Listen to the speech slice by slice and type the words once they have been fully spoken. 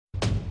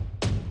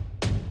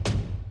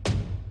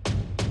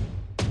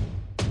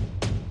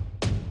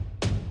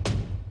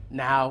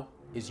Now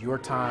is your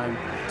time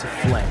to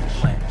flex.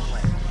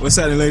 What's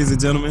happening, ladies and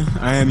gentlemen?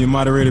 I am your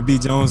moderator, B.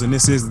 Jones, and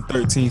this is the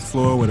 13th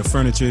floor where the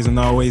furniture isn't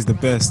always the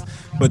best,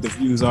 but the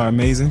views are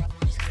amazing.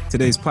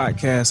 Today's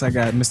podcast, I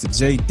got Mr.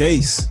 Jay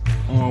Dace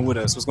on with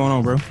us. What's going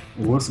on, bro?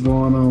 What's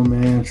going on,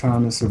 man?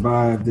 Trying to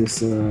survive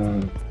this,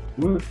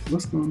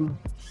 what's going on?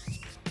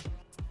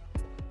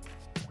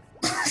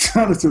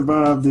 Trying to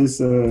survive this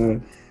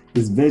fruit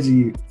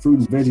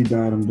and veggie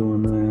diet I'm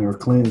doing, man, or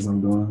cleanse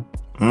I'm doing.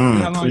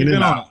 How long you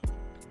been on it?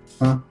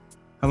 Huh?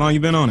 How long you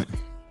been on it?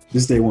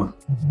 This day one.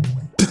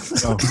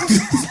 Oh.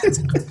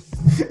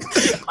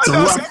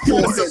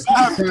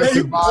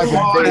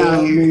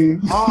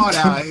 Hard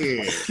out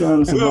here. Trying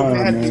to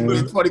survive, man.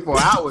 Put 24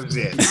 hours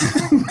in.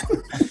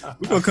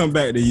 We're going to come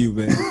back to you,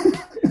 man.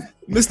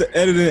 Mr.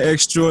 Editor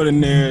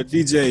Extraordinaire,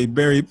 DJ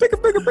Barry, pick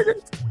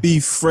be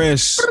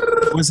fresh.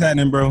 What's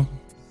happening, bro?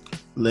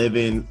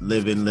 Living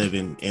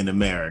in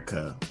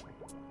America.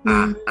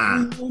 Yeah,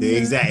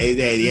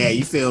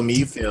 you feel me?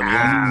 Yes,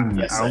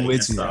 I'm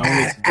with you.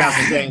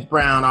 Dr. James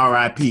Brown,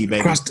 R.I.P.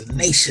 baby. Across the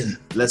nation.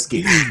 Let's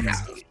get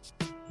it.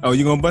 Oh,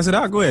 you gonna bust it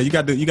out? Go ahead. You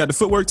got the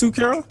footwork too,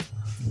 Carol?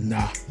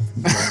 Nah.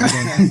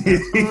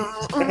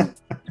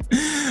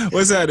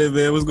 What's happening,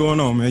 man? What's going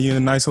on, man? You in a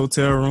nice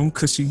hotel room,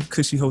 cushy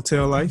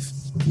hotel life?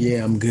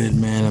 Yeah, I'm good,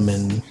 man. I'm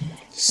in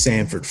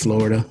Sanford,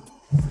 Florida.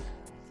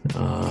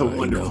 The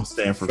wonderful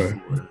Sanford,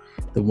 Florida.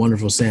 The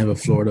wonderful Sanford,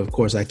 Florida. Of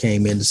course, I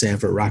came into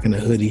Sanford rocking a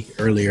hoodie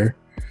earlier.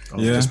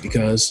 Yeah. Just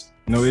because.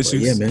 No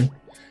issues? But yeah,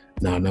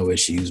 man. No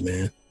issues,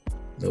 man.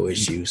 No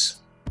issues.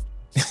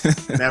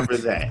 Never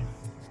that.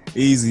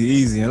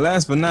 Easy. And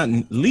last but not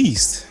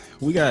least,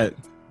 we got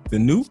the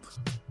Noop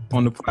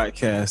on the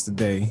podcast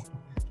today.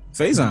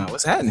 Faison,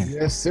 what's happening?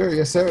 Yes,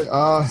 sir. Same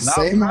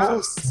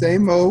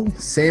old.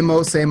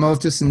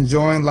 Just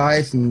enjoying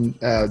life and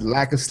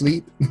lack of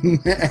sleep and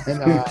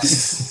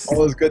all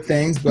those good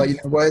things. But you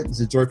know what?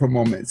 It's a joyful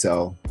moment.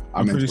 So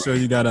I'm pretty sure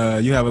you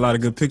have a lot of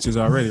good pictures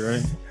already,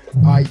 right?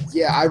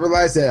 Yeah, I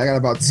realized that I got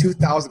about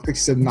 2,000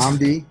 pictures of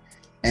Nnamdi,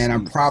 and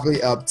I'm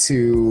probably up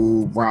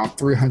to around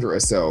 300 or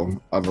so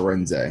of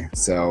Arenze.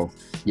 So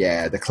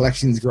yeah, the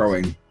collection's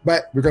growing.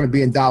 But we're going to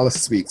be in Dallas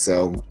this week,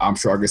 so I'm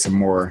sure I'll get some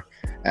more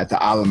at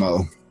the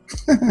Alamo.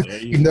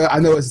 I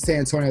know it's San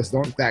Antonio,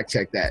 so don't fact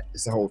check that.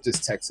 It's the whole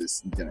just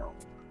Texas in general.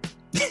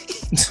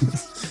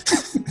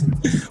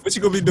 What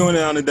you gonna be doing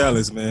down in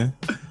Dallas, man?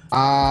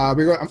 I'm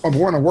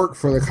going to work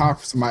for the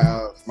conference,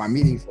 my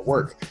meeting for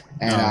work,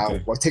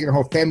 and we're taking the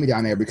whole family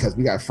down there because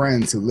we got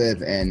friends who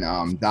live in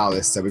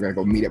Dallas, so we're gonna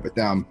go meet up with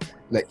them.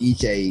 Let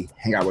EJ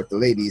hang out with the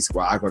ladies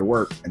while I go to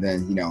work, and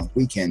then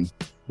weekend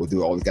we'll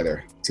do it all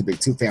together.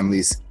 Two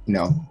families,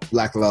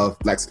 black love,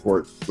 black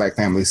support, black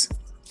families.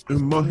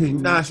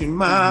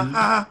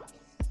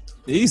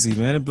 Easy,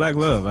 man. Black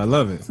love. I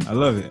love it.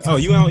 Oh,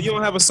 you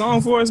don't have a song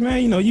for us,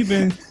 man? You've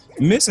been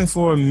missing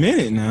for a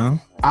minute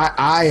now.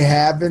 I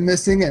have been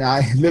missing, and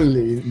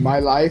my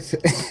life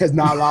has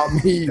not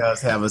allowed me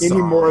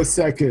any more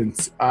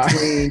seconds.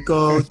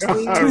 Twinkle,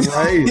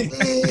 right.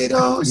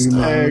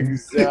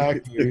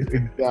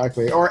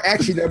 Exactly. Or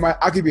actually,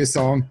 I'll give you a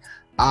song.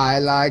 I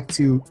like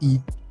to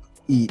eat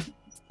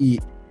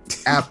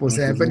apples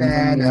and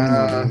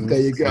banana. There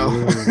you go.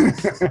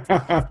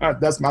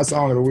 That's my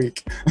song of the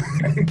week.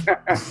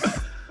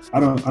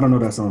 I don't know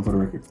that song for the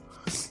record.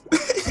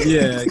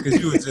 Yeah,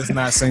 because you were just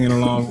not singing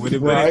along with it,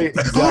 right?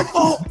 Exactly.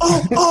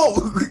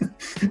 Oh.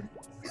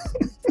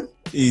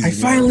 Easy. I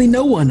finally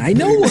know one. I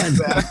know one.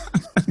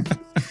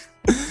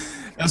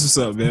 That's what's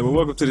up, man. Well,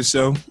 welcome to the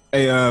show.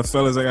 Hey,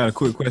 fellas, I got a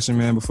quick question,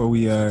 man, before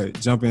we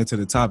jump into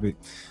the topic.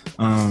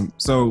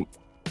 So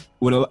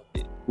with a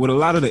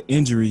lot of the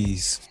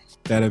injuries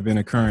that have been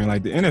occurring,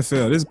 like the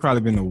NFL, this has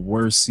probably been the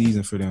worst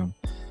season for them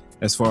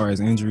as far as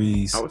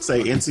injuries. I would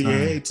say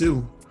NCAA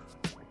too.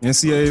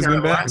 NCAA has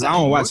been bad because I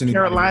don't watch any.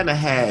 Carolina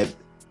had,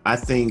 I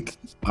think,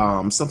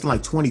 something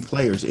like 20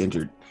 players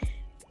injured.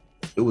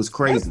 It was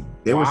crazy.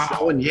 They were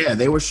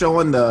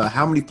showing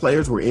how many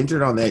players were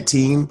injured on that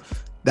team.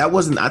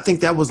 I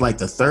think that was like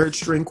the third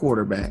string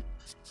quarterback.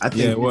 I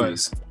think it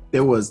was.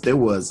 There was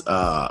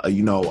a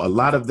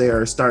lot of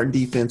their starting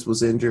defense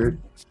was injured.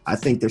 I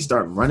think their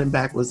starting running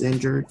back was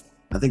injured.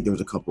 I think there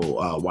was a couple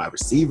wide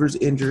receivers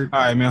injured. All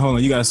right, man, hold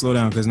on. You got to slow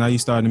down because now you're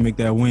starting to make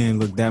that win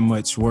look that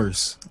much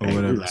worse or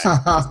whatever.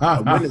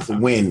 A win is a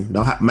win.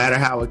 No matter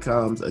how it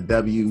comes, a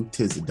W,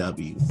 'tis a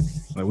W.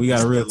 Like, we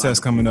got a real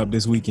test coming up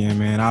this weekend,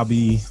 man. I'll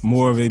be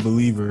more of a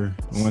believer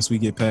once we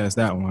get past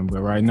that one.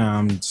 But right now,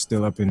 I'm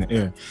still up in the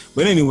air.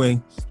 But anyway,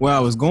 where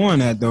I was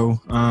going at, though,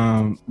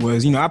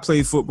 was, I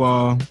played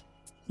football,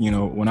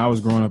 when I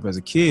was growing up as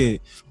a kid.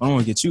 I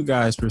want to get you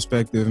guys'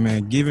 perspective,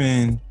 man,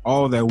 given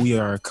all that we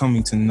are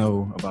coming to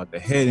know about the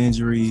head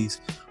injuries,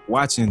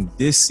 watching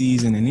this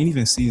season and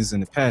even seasons in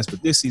the past,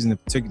 but this season in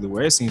particular,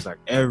 where it seems like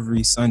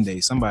every Sunday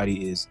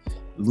somebody is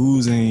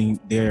losing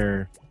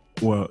their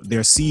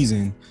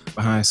season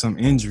behind some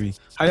injury.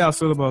 How y'all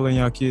feel about letting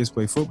y'all kids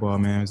play football,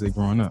 man, as they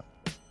growing up?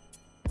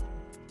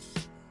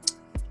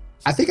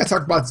 I think I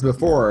talked about this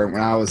before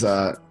when I was,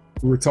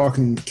 we were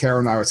talking, Carol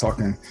and I were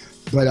talking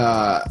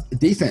But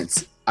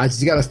defense,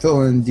 you got to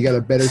fill in. You got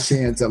a better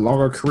chance, a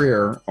longer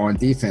career on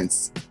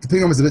defense,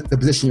 depending on the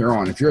position you're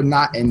on. If you're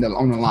not on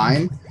the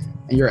line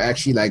and you're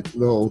actually like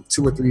little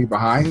 2 or 3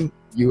 behind,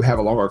 you have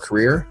a longer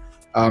career.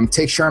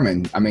 Take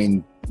Sherman. I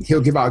mean,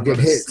 he'll give out good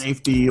hits.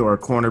 Safety or a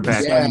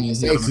cornerback. Yeah,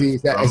 safety.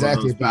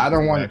 Exactly. But I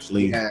don't want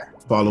actually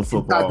follow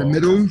football. The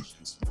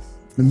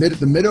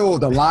middle,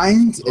 the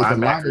lines.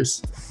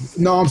 Linebackers.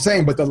 No, I'm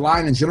saying, but the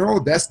line in general,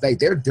 that's like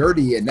they're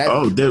dirty and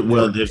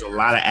that. There's a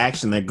lot of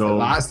action that goes. A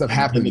lot of stuff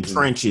happens in the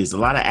trenches. A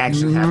lot of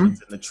action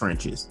happens in the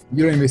trenches.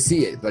 You don't even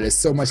see it, but it's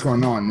so much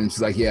going on. And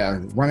it's like,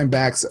 running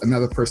backs,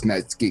 another person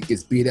that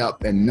gets beat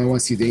up and no one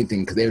sees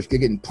anything because they're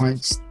getting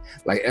punched,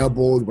 like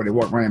elbowed when they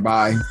walk running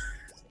by.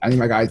 I think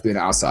my guy's being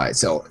outside.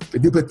 So if he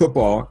do play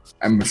football,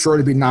 I'm sure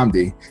to be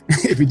Nnamdi.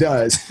 If he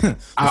does,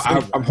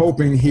 I'm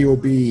hoping he will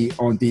be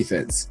on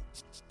defense.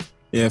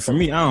 Yeah, for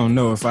me, I don't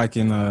know if I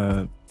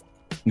can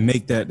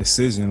make that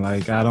decision.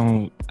 Like I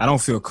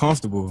don't feel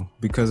comfortable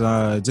because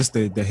just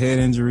the head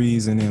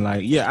injuries and then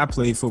I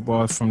played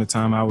football from the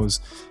time I was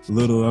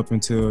little up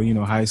until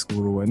high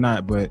school or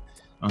whatnot, but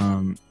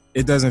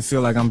it doesn't feel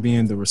like I'm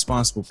being the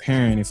responsible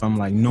parent if I'm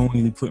like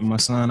knowingly putting my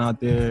son out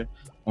there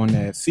on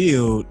that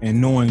field and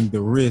knowing the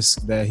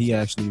risk that he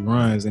actually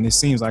runs. And it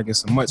seems like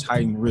it's a much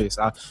heightened risk.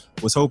 I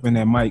was hoping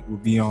that Mike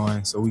would be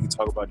on so we could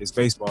talk about this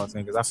baseball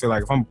thing, because I feel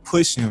like if I'm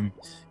pushing him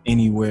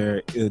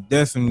anywhere, it'll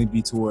definitely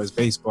be towards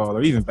baseball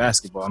or even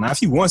basketball. Now, if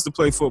he wants to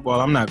play football,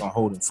 I'm not going to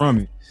hold him from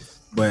it.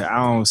 But I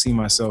don't see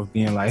myself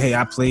being like, hey,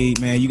 I played,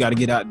 man, you got to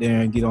get out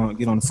there and get on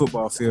the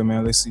football field,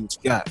 man. Let's see what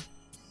you got.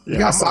 You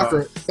got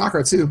soccer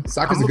too.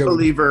 Soccer's I'm a good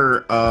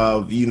believer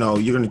of, you're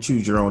going to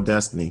choose your own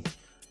destiny.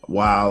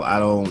 While I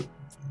don't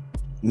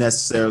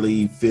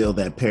necessarily feel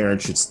that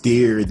parents should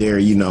steer their,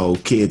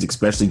 kids,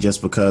 especially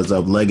just because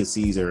of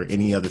legacies or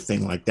any other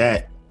thing like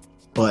that.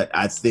 But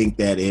I think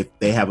that if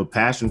they have a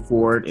passion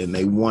for it and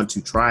they want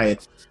to try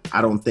it,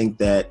 I don't think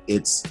that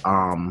it's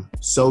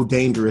so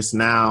dangerous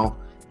now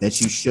that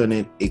you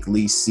shouldn't at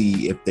least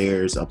see if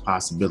there's a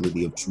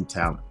possibility of true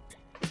talent.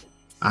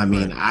 I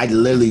mean, I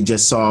literally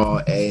just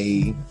saw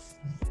a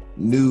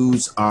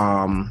news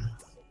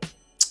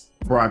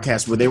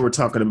broadcast where they were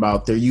talking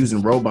about they're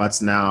using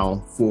robots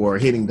now for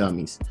hitting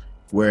dummies,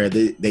 where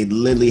they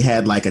literally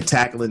had like a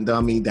tackling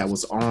dummy that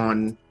was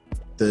on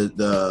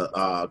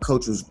the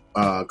coach was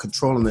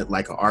controlling it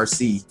like a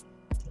RC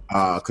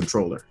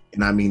controller.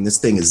 And I mean, this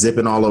thing is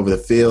zipping all over the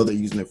field. They're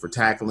using it for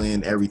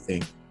tackling,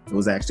 everything. It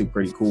was actually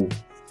pretty cool.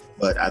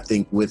 But I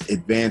think with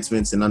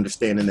advancements and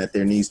understanding that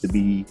there needs to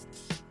be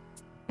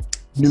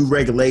new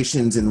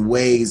regulations and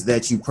ways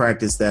that you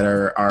practice that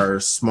are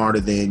smarter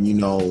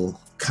than,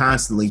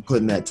 constantly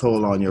putting that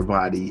toll on your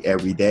body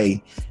every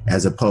day,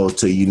 as opposed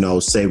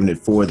to, saving it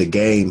for the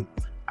game.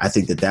 I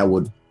think that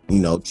would,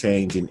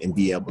 change and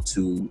be able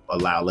to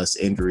allow less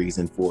injuries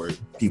and for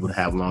people to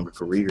have longer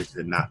careers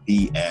and not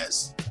be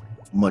as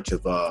much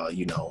of a,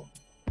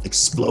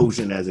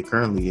 explosion as it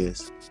currently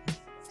is.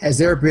 Has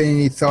there been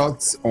any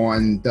thoughts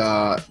on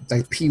the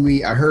Pee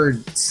Wee? I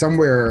heard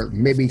somewhere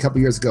maybe a couple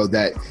years ago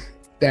that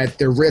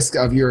the risk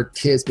of your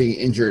kids being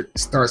injured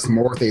starts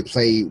more if they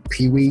play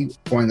Pee Wee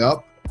going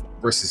up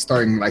versus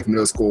starting like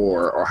middle school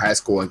or high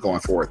school and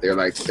going forward. They're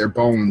like their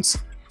bones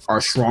are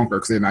stronger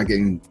because they're not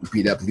getting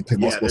beat up and you play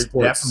multiple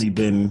sports. Definitely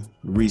been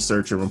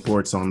research and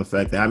reports on the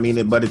fact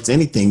that but it's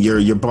anything.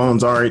 Your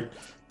bones aren't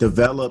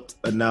developed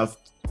enough,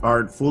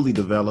 aren't fully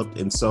developed,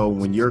 and so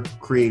when you're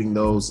creating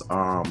those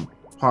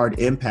hard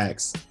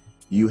impacts,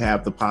 you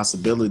have the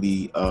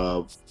possibility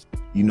of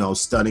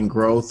stunning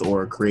growth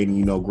or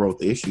creating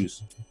growth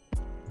issues.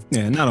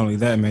 Yeah, not only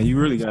that, man, you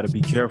really got to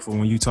be careful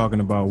when you're talking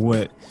about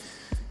what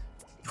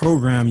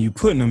program you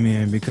putting them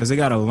in, because they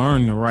got to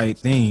learn the right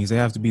things. They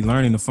have to be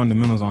learning the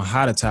fundamentals on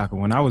how to tackle.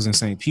 When I was in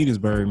St.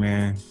 Petersburg,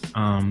 man,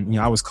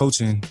 I was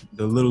coaching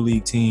the little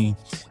league team,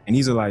 and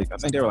these are I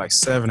think they were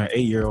 7 or 8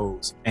 year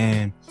olds,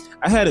 and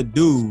I had a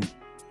dude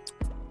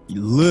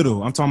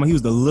little. I'm talking about he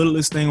was the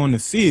littlest thing on the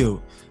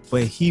field,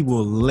 but he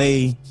will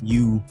lay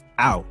you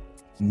out.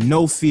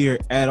 No fear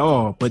at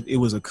all, but it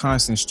was a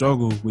constant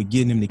struggle with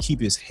getting him to keep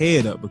his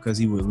head up because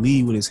he would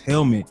lead with his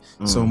helmet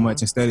so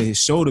much instead of his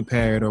shoulder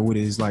pad or with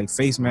his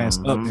face mask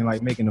up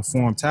and making the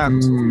form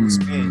tackle. So he would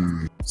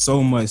spend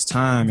so much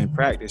time in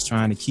practice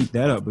trying to keep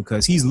that up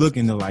because he's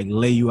looking to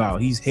lay you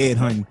out. He's head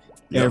hunting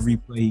every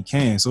play he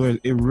can. So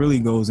it really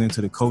goes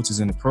into the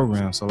coaches in the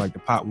program. So the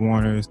Pop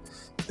Warners,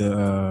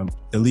 the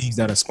leagues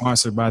that are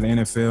sponsored by the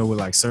NFL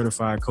with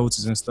certified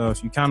coaches and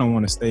stuff, you kind of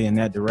want to stay in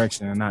that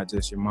direction and not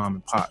just your mom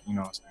and pop, you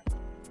know what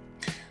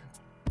I'm saying?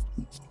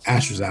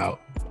 Asher's out.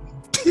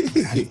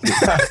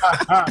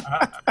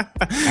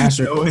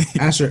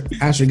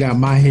 Asher got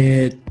my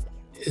head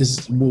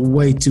is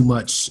way too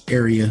much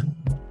area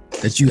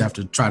that you have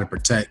to try to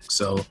protect.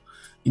 So,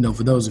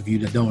 for those of you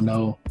that don't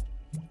know,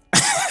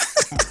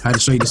 I had to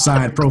show you the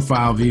side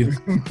profile view.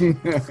 From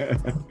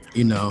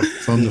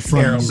the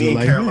front. Me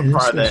and Carol are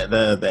part of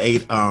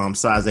the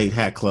size 8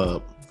 hat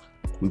club.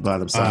 We buy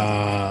them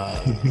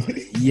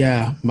size.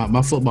 Yeah,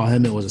 my football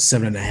helmet was a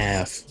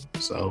 7.5.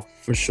 So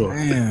for sure.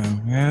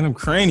 Damn, man, them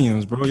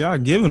craniums, bro. Y'all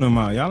giving them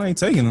out. Y'all ain't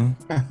taking them.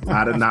 A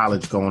lot of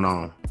knowledge going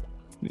on.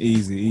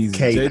 Easy.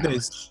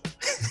 K-Dollars.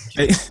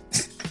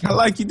 I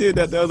like you did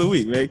that the other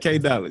week, man.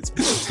 K-Dollars.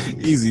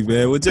 Easy,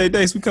 man. Well, J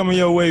Dace, we coming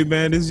your way,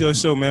 man. This is your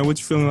show, man. What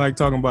you feeling like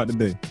talking about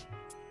today?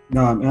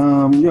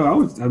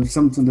 No,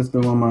 something that's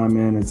been on my mind,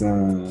 man, is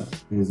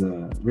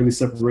really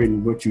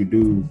separating what you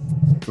do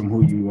from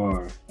who you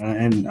are.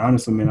 And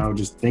honestly, man, I was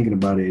just thinking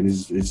about it, and it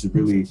just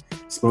really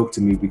spoke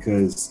to me,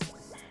 because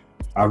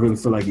I really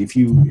feel like if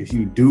you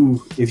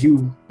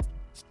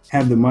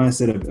have the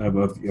mindset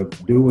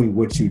of doing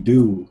what you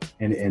do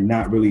and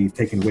not really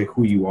taking away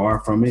who you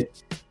are from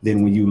it,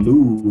 then when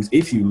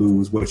if you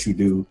lose what you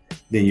do,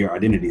 then your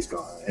identity is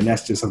gone. And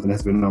that's just something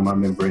that's been on my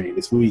membrane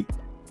this week.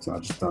 So I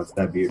just thought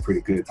that'd be a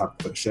pretty good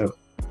topic for the show.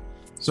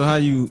 So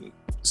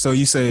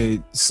you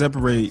say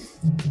separate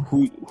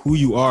who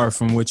you are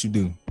from what you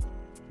do.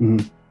 Mm-hmm.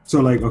 So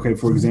like, okay,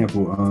 for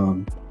example,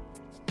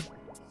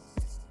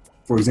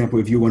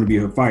 if you want to be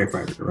a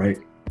firefighter, right?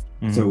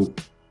 Mm-hmm. So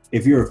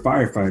if you're a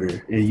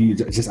firefighter and you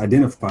just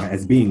identify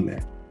as being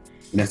that,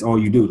 and that's all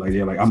you do, like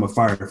you're like, I'm a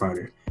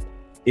firefighter.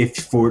 If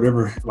for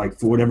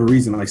whatever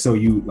reason, like, so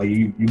you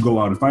go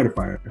out and fight a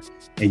fire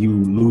and you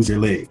lose your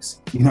legs,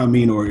 you know what I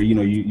mean? Or,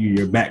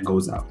 your back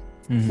goes out,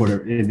 mm-hmm.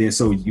 whatever. And then,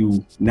 so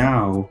you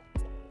now,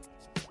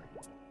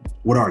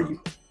 what are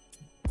you?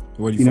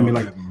 What do you know what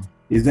I mean? Like,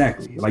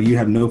 exactly. Like, you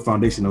have no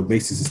foundation, no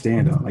basis to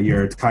stand on. Like,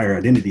 your entire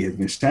identity has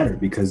been shattered,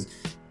 because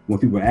when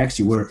people ask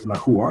you,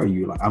 who are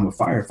you? Like, I'm a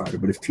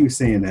firefighter. But if you're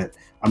saying that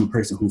I'm a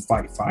person who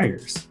fights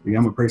fires,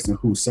 I'm a person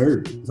who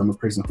serves, I'm a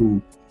person who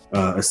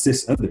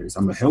assist others,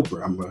 I'm a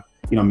helper, I'm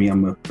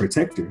a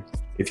protector.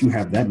 If you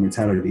have that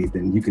mentality,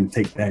 then you can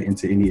take that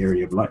into any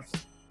area of life.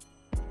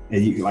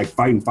 And you, like,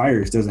 fighting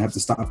fires doesn't have to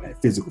stop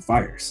at physical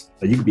fires.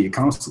 Like, you could be a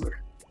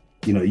counselor,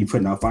 you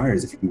putting out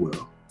fires, if you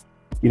will.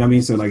 You know what I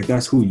mean? So, like, if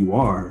that's who you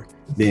are,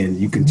 then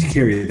you can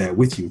carry that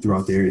with you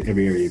throughout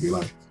every area of your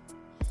life.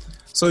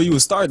 So you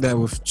would start that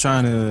with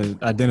trying to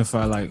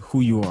identify, like,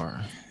 who you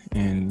are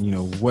and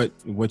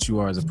what you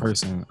are as a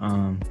person.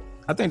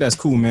 I think that's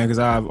cool, man, because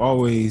I've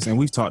always, and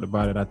we've talked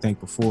about it, I think,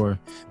 before,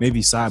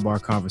 maybe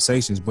sidebar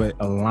conversations, but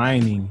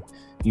aligning,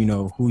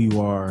 who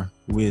you are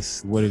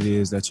with what it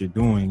is that you're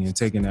doing and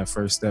taking that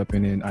first step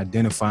and then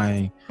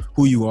identifying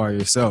who you are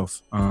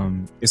yourself.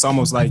 It's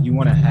almost like you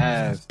want to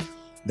have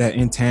that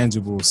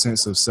intangible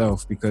sense of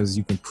self, because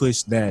you can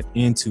push that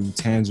into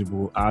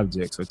tangible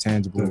objects or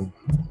tangible,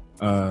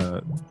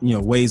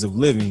 ways of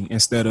living,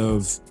 instead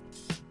of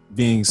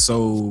being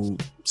so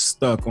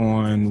stuck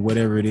on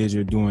whatever it is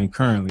you're doing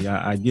currently.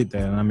 I get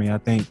that. I mean, I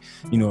think,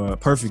 a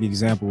perfect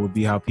example would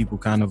be how people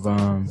kind of,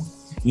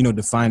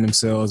 define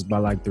themselves by,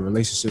 like, the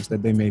relationships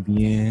that they may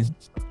be in,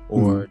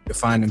 or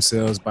define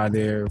themselves by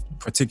their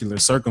particular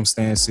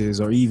circumstances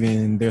or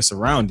even their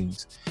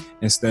surroundings,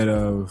 instead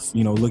of,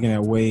 looking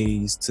at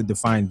ways to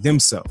define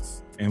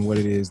themselves and what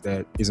it is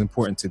that is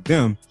important to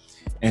them.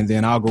 And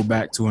then I'll go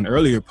back to an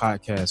earlier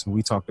podcast when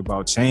we talked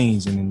about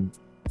change and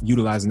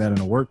utilizing that in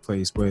the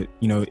workplace, but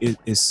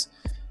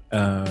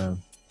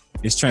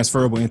it's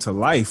transferable into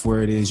life,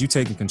 where it is you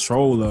taking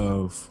control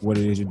of what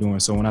it is you're doing.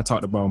 So when I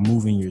talked about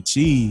moving your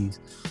cheese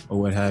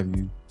or what have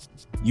you,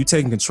 you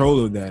taking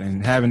control of that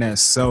and having that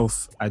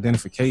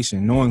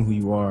self-identification, knowing who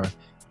you are,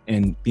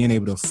 and being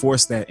able to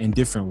force that in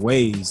different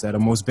ways that are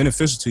most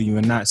beneficial to you,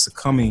 and not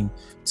succumbing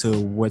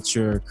to what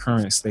your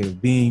current state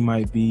of being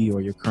might be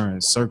or your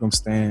current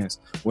circumstance,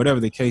 whatever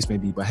the case may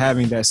be. But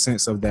having that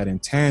sense of that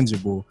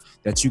intangible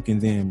that you can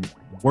then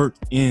work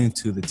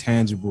into the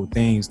tangible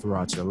things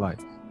throughout your life.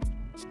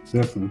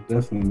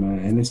 Definitely, man.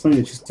 And it's funny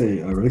that you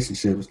say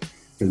relationships,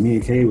 because me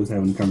and Kay was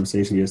having a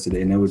conversation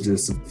yesterday, and that was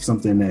just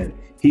something that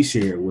he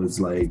shared was,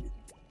 like,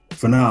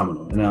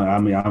 phenomenal. And I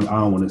mean, I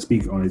don't want to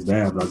speak on his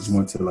behalf, but I just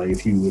want to, like,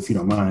 if you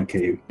don't mind,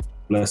 Kay,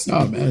 bless you.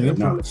 Oh,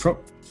 man,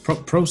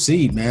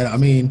 proceed, man. I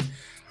mean,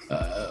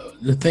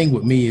 the thing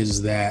with me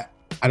is that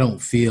I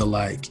feel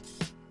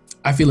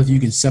if you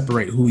can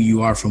separate who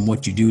you are from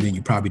what you do, then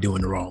you're probably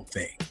doing the wrong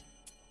thing.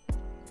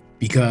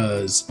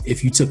 Because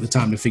if you took the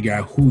time to figure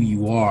out who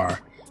you are,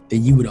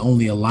 then you would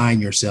only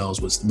align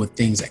yourselves with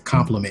things that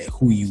complement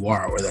who you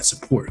are or that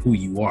support who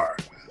you are,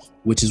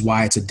 which is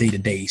why it's a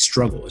day-to-day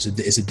struggle. It's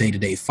a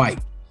day-to-day fight.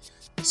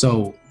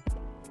 So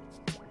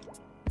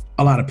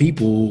a lot of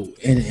people,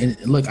 and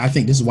look, I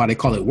think this is why they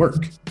call it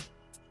work,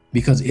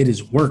 because it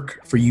is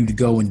work for you to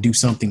go and do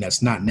something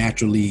that's not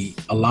naturally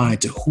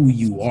aligned to who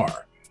you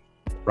are,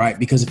 right?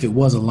 Because if it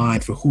was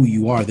aligned for who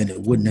you are, then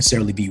it wouldn't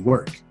necessarily be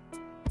work.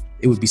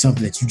 It would be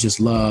something that you just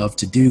love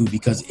to do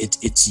because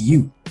it's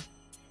you.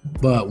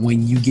 But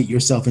when you get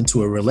yourself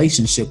into a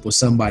relationship with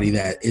somebody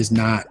that is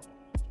not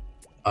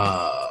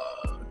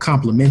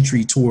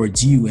complimentary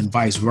towards you and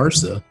vice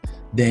versa,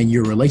 then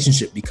your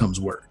relationship becomes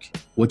work.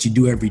 What you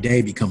do every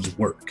day becomes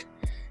work,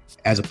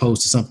 as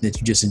opposed to something that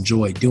you just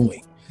enjoy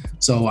doing.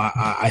 So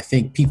I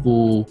think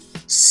people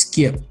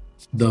skip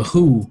the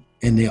who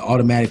and they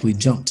automatically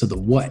jump to the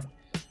what.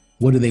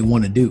 What do they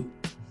want to do?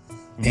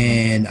 Mm-hmm.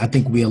 And I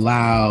think we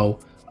allow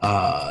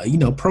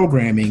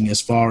programming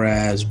as far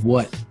as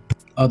what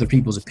other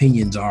people's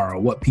opinions are or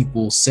what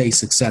people say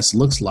success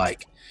looks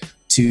like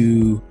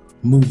to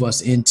move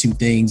us into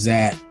things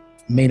that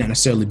may not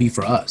necessarily be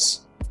for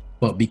us.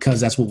 But because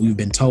that's what we've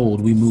been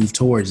told, we move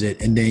towards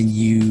it, and then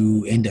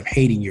you end up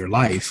hating your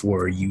life,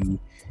 or you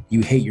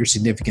hate your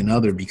significant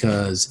other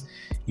because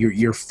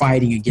you're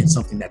fighting against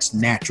something that's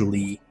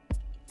naturally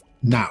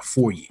not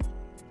for you.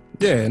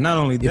 Yeah, not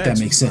only that. If that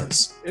makes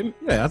sense.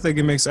 I think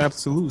it makes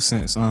absolute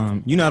sense.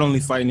 You're not only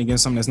fighting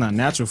against something that's not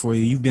natural for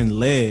you, you've been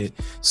led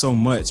so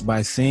much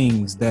by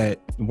things that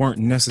weren't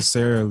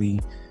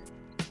necessarily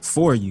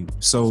for you.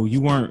 So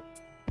you weren't,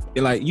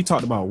 like you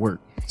talked about work.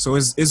 So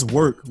it's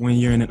work when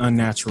you're in an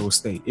unnatural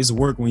state. It's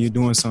work when you're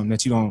doing something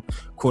that you don't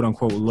quote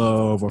unquote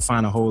love or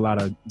find a whole lot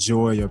of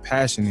joy or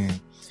passion in.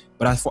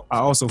 But I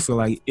also feel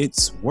like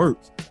it's work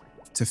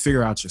to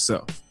figure out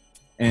yourself.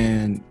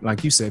 And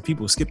like you said,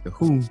 people skip the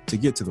who to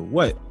get to the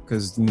what,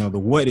 because the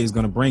what is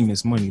going to bring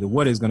this money, the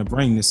what is going to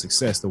bring this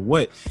success, the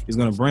what is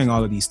going to bring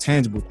all of these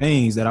tangible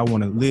things that I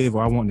want to live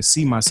or I want to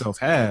see myself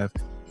have.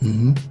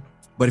 Mm-hmm.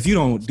 But if you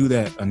don't do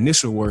that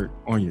initial work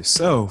on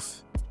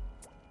yourself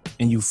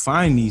and you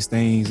find these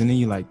things and then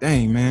you're like,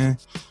 dang, man,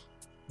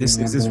 is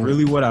this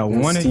really what I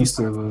wanted? Sense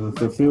of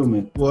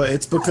fulfillment. Well,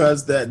 it's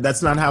because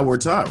that's not how we're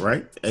taught,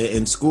 right?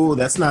 In school,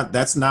 that's not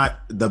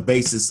the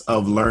basis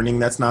of learning.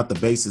 That's not the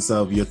basis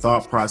of your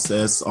thought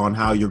process on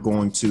how you're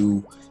going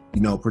to,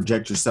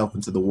 project yourself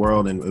into the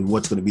world and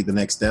what's going to be the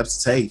next steps.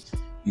 It's, hey,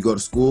 you go to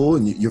school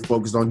and you're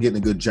focused on getting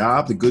a good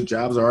job. The good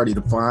jobs are already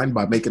defined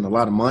by making a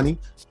lot of money.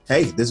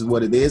 Hey, this is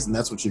what it is, and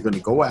that's what you're going to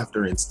go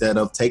after, instead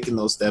of taking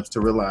those steps to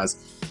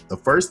realize the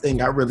first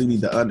thing I really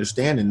need to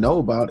understand and know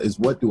about is,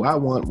 what do I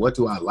want? What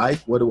do I like?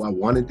 What do I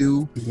want to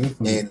do?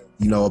 Definitely.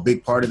 And, a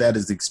big part of that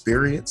is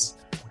experience.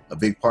 A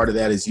big part of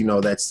that is,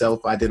 that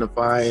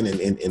self-identifying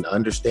and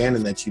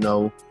understanding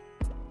that,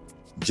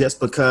 just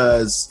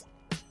because,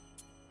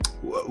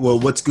 well,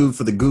 what's good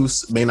for the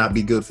goose may not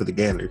be good for the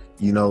gander.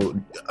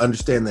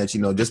 Understand that,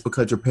 just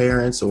because your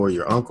parents or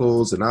your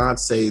uncles and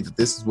aunts say that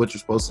this is what you're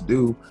supposed to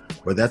do,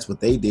 or that's what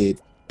they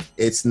did,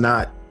 it's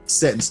not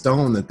set in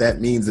stone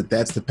that means that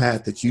that's the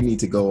path that you need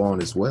to go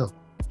on as well.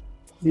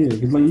 Yeah,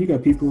 because you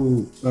got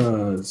people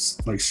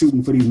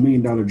shooting for these $1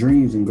 million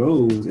dreams and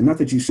goals, and not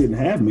that you shouldn't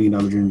have $1 million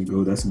dreams and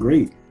goals. That's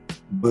great,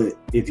 but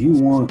if you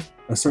want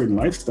a certain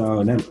lifestyle,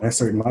 and that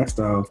certain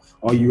lifestyle,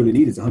 all you really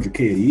need is $100K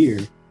a year.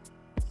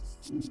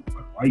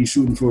 Why are you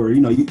shooting for? Are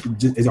you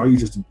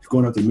just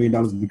going after $1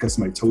 million because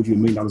somebody told you $1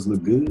 million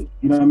look good?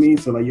 You know what I mean?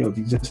 So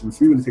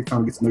if you really take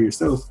time to get to know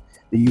yourself,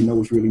 then you know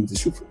what you really need to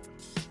shoot for.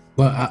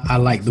 Well, I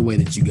like the way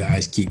that you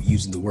guys keep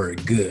using the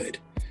word good,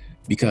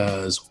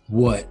 because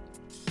what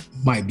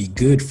might be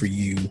good for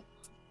you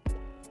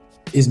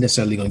isn't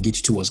necessarily going to get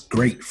you to what's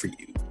great for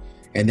you.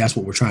 And that's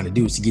what we're trying to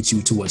do, is to get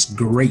you to what's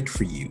great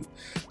for you.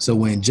 So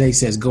when Jay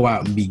says go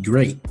out and be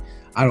great,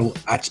 I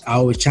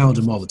always challenge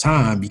him all the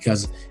time,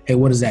 because, hey,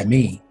 what does that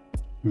mean?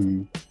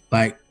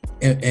 Mm-hmm.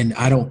 And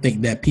I don't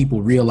think that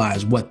people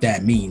realize what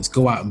that means.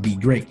 Go out and be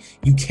great.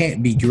 You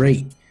can't be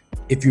great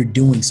if you're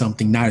doing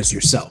something not as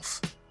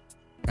yourself.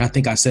 I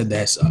think I said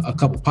that a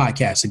couple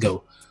podcasts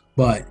ago,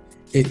 but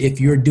if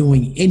you're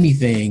doing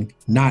anything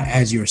not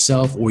as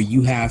yourself, or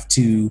you have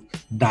to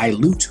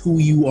dilute who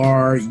you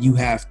are, you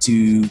have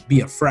to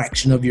be a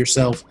fraction of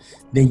yourself,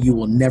 then you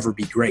will never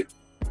be great.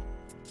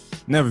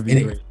 Never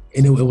be great.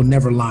 And it will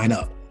never line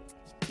up.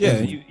 Yeah,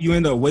 you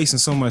end up wasting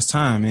so much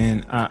time.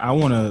 And I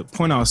want to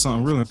point out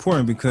something really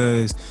important,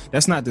 because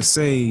that's not to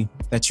say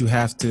that you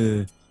have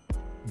to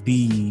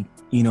be,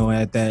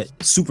 at that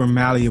super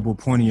malleable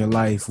point in your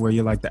life where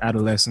you're like the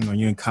adolescent or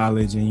you're in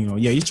college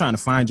and, you're trying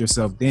to find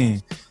yourself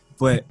then.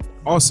 But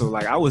also,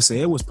 I would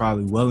say it was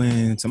probably well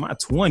into my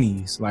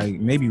 20s,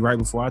 maybe right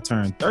before I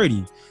turned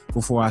 30,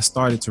 before I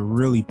started to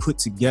really put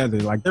together,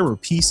 there were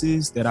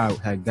pieces that I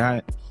had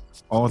got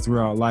all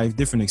throughout life,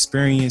 different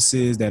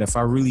experiences that if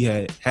I really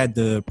had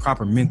the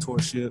proper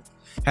mentorship,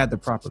 had the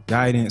proper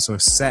guidance, or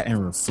sat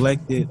and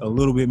reflected a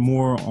little bit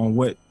more on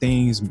what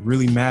things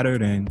really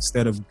mattered, and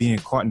instead of being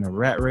caught in a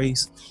rat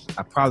race,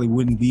 I probably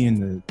wouldn't be in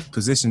the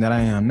position that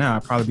I am now.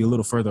 I'd probably be a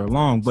little further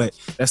along. But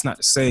that's not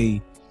to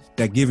say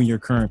that given your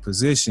current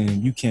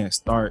position, you can't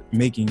start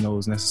making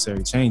those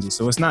necessary changes.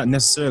 So it's not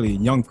necessarily a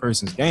young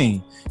person's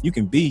game. You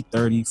can be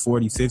 30,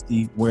 40,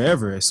 50,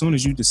 wherever. As soon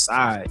as you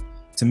decide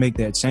to make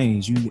that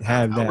change, you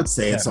have that. I would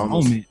say it's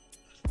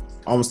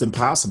almost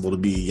impossible to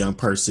be a young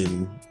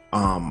person.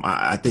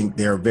 I think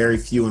there are very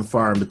few and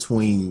far in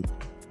between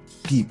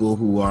people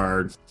who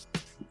are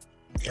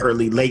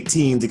late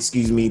teens,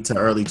 to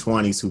early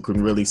 20s, who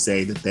can really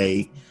say that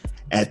they,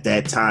 at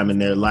that time in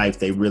their life,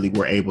 they really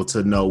were able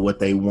to know what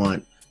they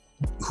want,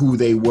 who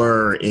they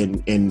were,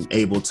 and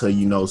able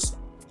to,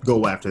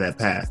 go after that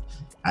path.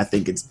 I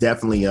think it's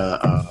definitely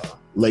a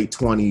late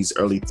 20s,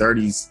 early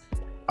 30s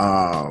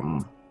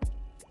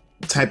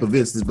type of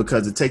instance,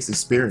 because it takes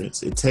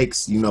experience. It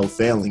takes,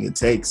 failing. It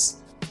takes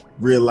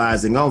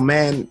realizing, oh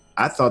man,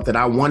 I thought that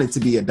I wanted to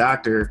be a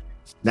doctor.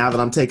 Now that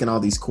I'm taking all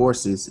these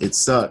courses, it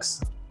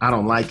sucks. I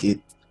don't like it.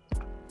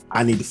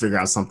 I need to figure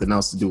out something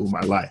else to do with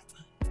my life.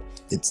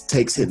 It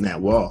takes hitting that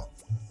wall.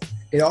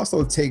 It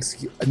also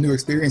takes new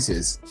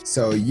experiences.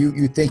 So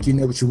you think you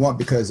know what you want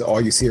because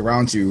all you see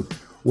around you,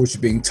 what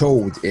you're being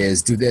told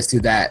is do this, do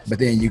that. But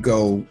then you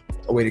go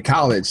away to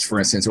college, for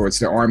instance, or to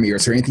the army or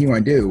to anything you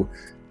want to do,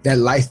 that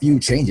life view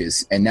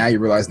changes. And now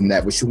you're realizing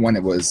that what you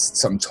wanted was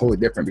something totally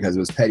different because it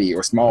was petty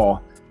or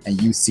small,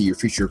 and you see your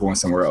future going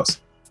somewhere else.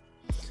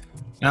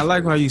 And I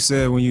like how you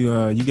said when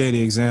you gave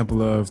the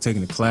example of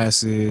taking the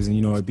classes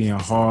and, it being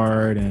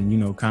hard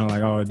and, kind of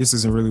like, oh, this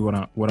isn't really what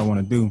I want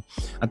to do.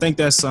 I think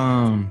that's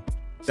a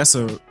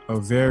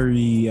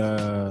very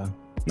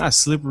not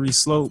slippery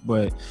slope,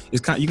 but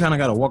it's you kind of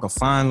got to walk a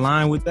fine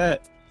line with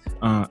that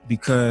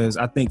because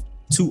I think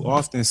too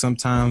often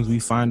sometimes we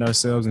find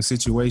ourselves in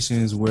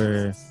situations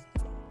where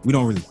we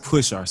don't really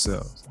push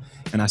ourselves.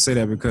 And I say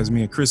that because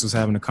me and Chris was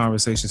having a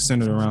conversation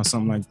centered around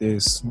something like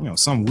this,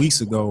 some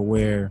weeks ago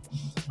where,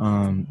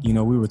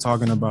 we were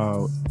talking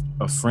about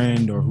a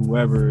friend or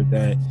whoever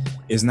that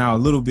is now a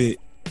little bit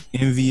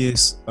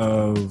envious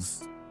of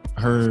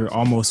her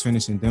almost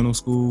finishing dental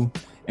school,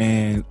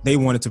 and they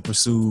wanted to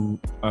pursue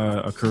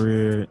a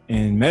career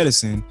in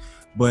medicine,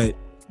 but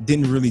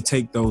didn't really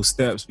take those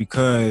steps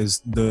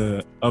because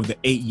of the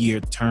 8-year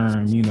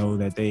term,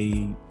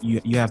 that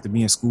you have to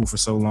be in school for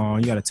so long.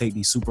 You got to take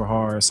these super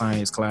hard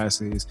science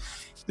classes.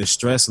 The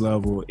stress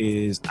level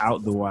is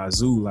out the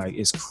wazoo. Like,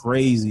 it's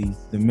crazy,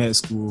 the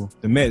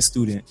med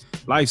student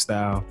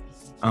lifestyle.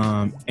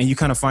 And you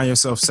kind of find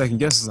yourself second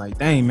guessing, like,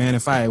 dang, man,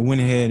 if I had went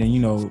ahead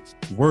and,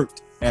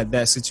 worked at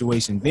that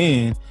situation,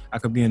 then I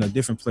could be in a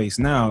different place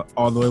now,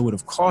 although it would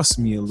have cost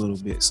me a little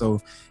bit.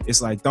 So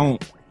it's like, I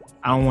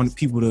don't want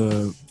people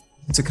to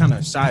kind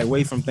of shy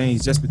away from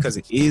things just because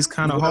it is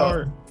kind of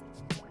hard.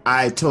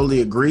 I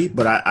totally agree,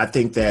 but I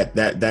think that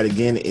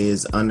again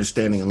is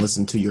understanding and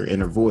listening to your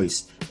inner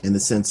voice in the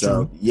sense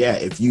of,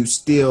 if you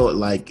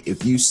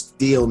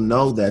still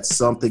know that's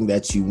something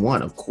that you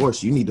want, of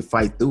course you need to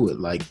fight through it.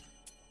 Like,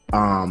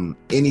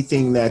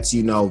 anything that's,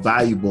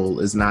 valuable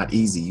is not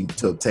easy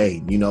to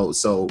obtain,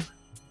 so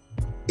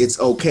it's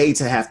okay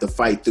to have to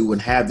fight through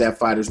and have that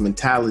fighter's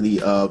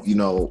mentality of,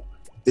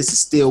 this is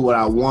still what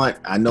I want.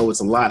 I know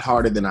it's a lot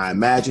harder than I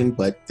imagined,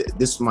 but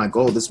this is my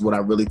goal. This is what I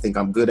really think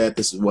I'm good at.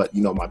 This is what,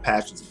 my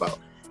passion's about.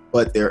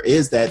 But there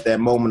is that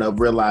moment of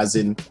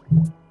realizing,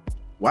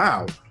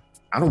 wow,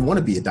 I don't want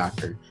to be a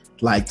doctor.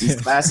 Like, these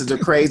classes are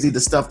crazy. The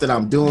stuff that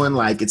I'm doing,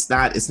 like, it's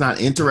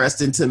not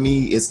interesting to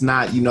me. It's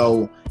not,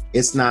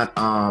 it's not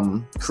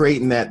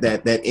creating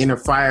that inner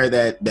fire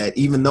that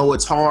even though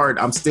it's hard,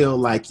 I'm still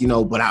like,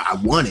 but I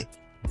want it.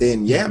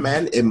 Then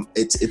man,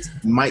 it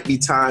might be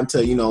time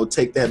to,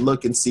 take that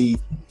look and see,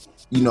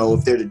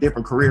 if there's a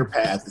different career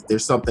path, if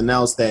there's something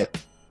else that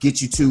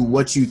gets you to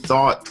what you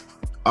thought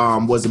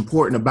was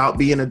important about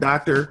being a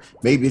doctor.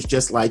 Maybe it's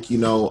just like,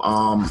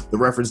 the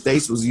reference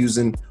Dace was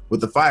using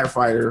with the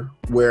firefighter,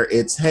 where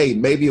it's, hey,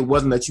 maybe it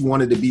wasn't that you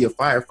wanted to be a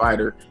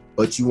firefighter,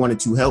 but you wanted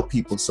to help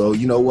people. So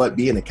you know what,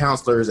 being a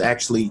counselor is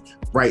actually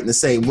right in the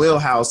same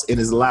wheelhouse and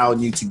is allowing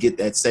you to get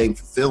that same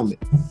fulfillment.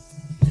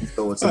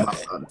 So it's about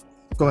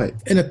go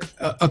ahead. And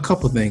a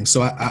couple of things.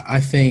 So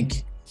I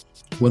think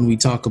when we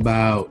talk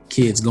about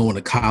kids going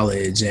to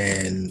college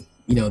and,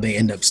 they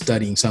end up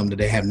studying something that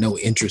they have no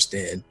interest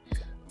in,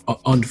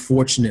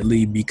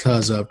 unfortunately,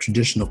 because of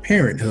traditional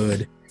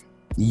parenthood,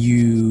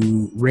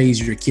 you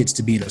raise your kids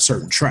to be in a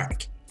certain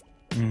track.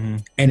 Mm-hmm.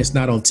 And it's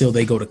not until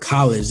they go to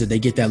college that they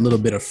get that little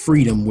bit of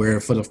freedom where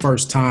for the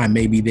first time,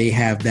 maybe they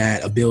have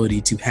that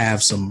ability to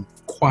have some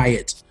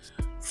quiet,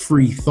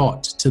 free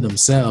thought to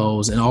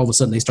themselves, and all of a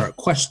sudden they start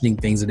questioning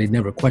things that they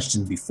never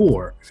questioned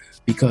before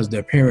because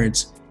their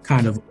parents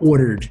kind of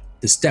ordered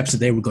the steps that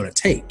they were going to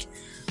take.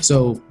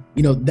 So,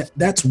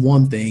 that's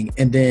one thing.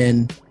 And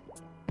then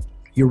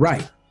you're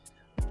right.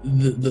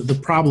 The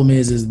problem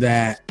is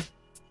that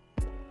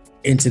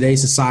in today's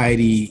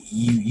society,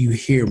 you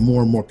hear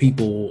more and more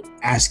people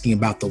asking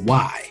about the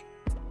why.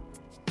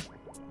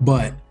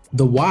 But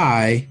the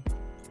why,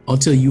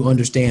 until you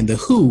understand the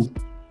who,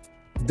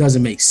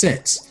 doesn't make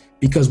sense.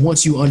 Because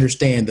once you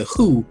understand the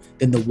who,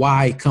 then the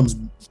why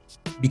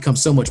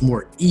becomes so much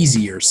more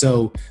easier.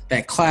 So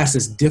that class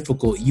is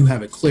difficult. You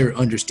have a clear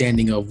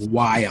understanding of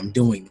why I'm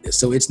doing this.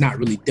 So it's not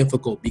really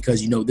difficult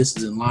because this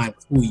is in line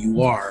with who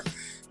you are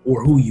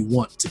or who you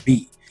want to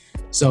be.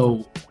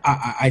 So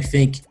I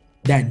think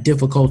that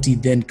difficulty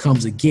then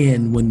comes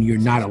again when you're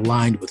not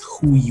aligned with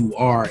who you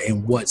are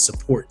and what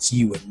supports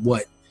you and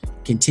what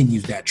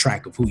continues that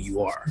track of who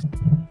you are.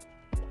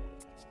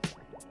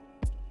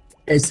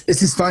 It's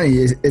just funny.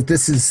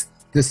 This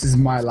is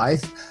my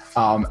life.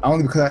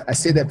 Only because I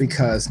say that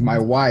because my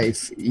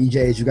wife, EJ,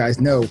 as you guys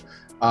know,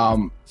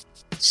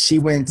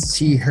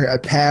 she her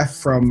path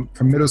from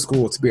middle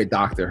school to be a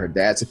doctor. Her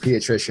dad's a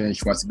pediatrician.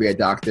 She wants to be a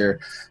doctor.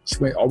 She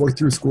went all the way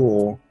through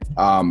school.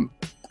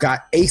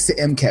 Got ace at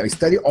MCAT. We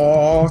studied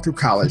all through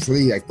college,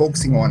 really like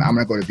focusing on, I'm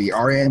going to go to be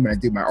RN. I'm going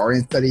to do my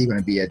RN study. I'm going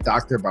to be a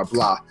doctor, blah,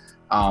 blah.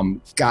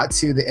 got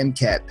to the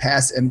MCAT,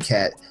 passed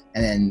MCAT,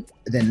 and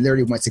then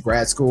literally went to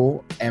grad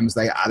school and was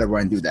like, I don't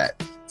want to do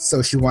that.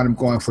 So she wound up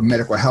going for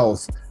medical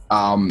health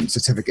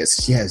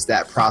certificates. She has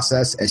that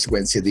process, and she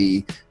went to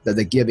the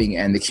giving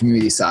and the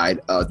community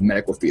side of the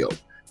medical field.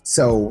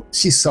 So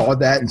she saw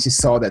that, and she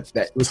saw that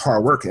it was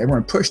hard work.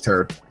 Everyone pushed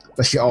her,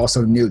 but she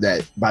also knew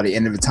that by the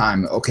end of the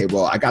time, okay,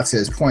 well, I got to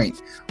this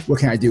point. What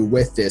can I do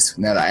with this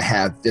now that I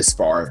have this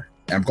far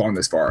and I'm going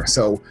this far?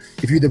 So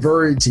if you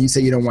diverge and you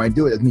say you don't want to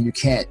do it, I mean, you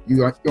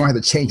don't have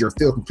to change your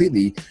field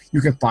completely.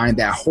 You can find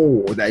that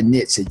hole or that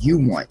niche that you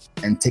want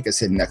and take us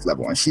to the next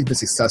level. And she's been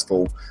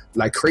successful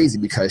like crazy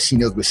because she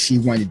knows what she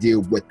wanted to do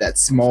with that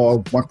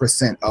small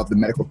 1% of the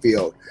medical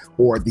field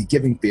or the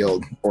giving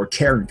field or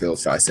caring field,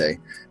 should I say.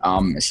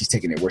 And she's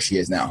taking it where she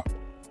is now.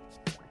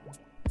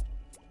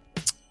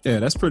 Yeah,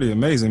 that's pretty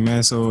amazing,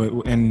 man.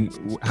 So, and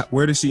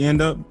where does she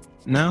end up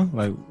now?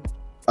 Like,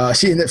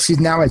 she's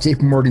now at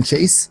JP Morgan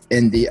Chase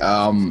in the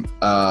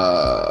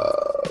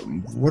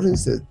what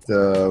is it?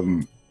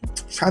 I'm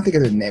trying to think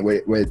of the name,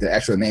 what the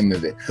actual name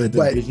of it. The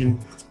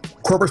division.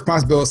 Corporate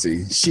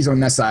responsibility. She's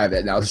on that side of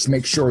it now. Just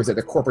make sure that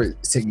the corporate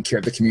is taking care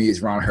of the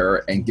communities around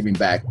her and giving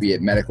back, be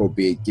it medical,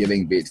 be it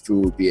giving, be it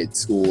food, be it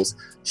schools.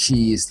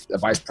 She's the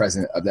vice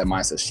president of that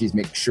mindset. She's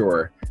making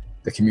sure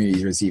the community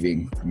is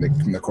receiving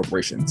from the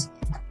corporations.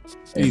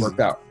 And it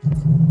worked out.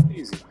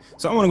 Easy.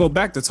 So I want to go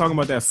back to talking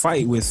about that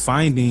fight with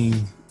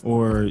finding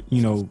or,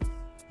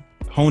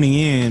 honing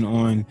in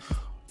on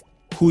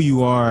who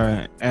you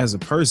are as a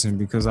person,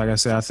 because like I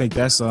said, I think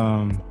that's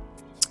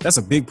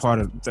a big part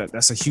of that.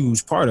 That's a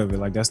huge part of it.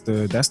 Like that's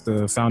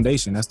the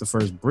foundation. That's the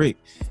first brick.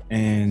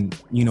 And,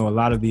 a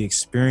lot of the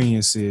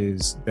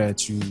experiences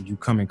that you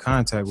come in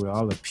contact with,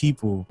 all the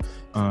people,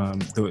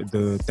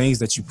 the things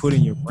that you put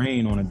in your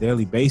brain on a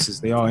daily basis,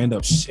 they all end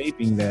up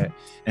shaping that.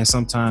 And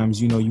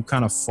sometimes, you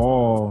kind of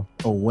fall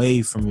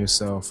away from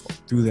yourself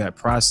through that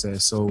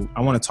process. So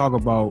I want to talk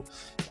about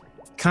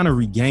kind of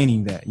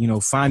regaining that,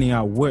 finding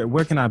out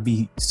where can I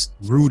be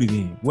rooted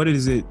in? What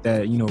is it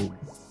that,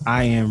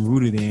 I am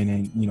rooted in,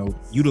 and,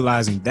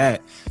 utilizing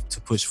that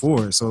to push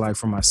forward. So like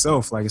for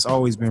myself, like it's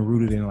always been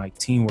rooted in like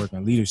teamwork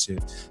and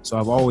leadership. So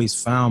I've always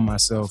found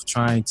myself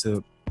trying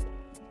to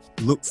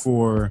look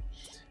for,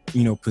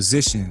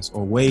 positions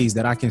or ways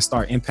that I can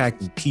start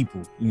impacting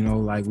people,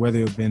 like whether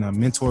it's been a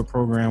mentor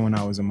program when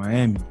I was in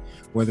Miami,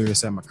 whether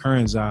it's at my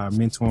current job,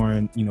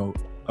 mentoring,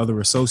 other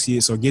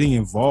associates or getting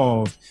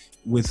involved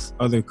with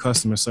other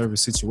customer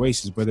service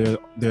situations. But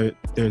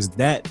there's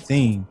that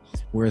thing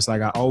where it's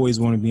like I always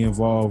want to be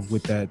involved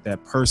with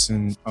that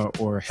person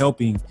or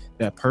helping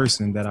that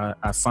person that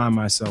I find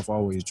myself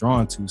always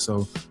drawn to.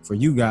 So for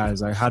you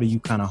guys, like how do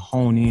you kind of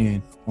hone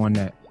in on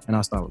that? And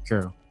I'll start with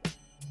Carol.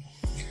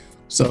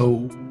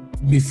 So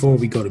before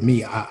we go to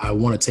me, I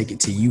want to take it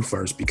to you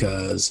first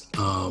because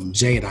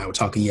Jay and I were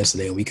talking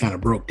yesterday and we kind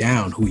of broke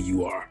down who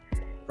you are,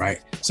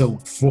 right? So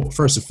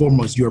first and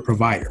foremost, you're a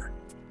provider.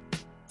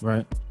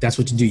 Right. That's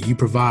what you do. You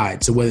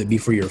provide. So whether it be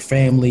for your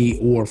family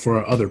or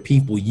for other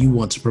people, you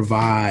want to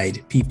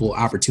provide people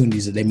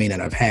opportunities that they may not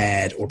have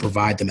had or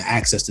provide them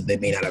access that they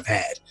may not have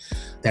had.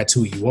 That's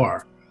who you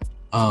are.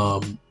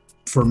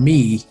 For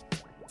me,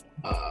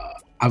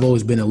 I've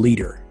always been a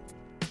leader.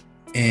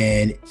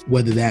 And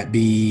whether that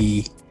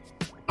be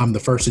I'm the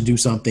first to do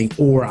something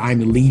or I'm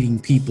leading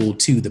people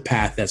to the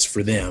path that's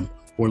for them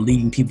or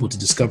leading people to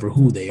discover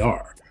who they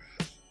are.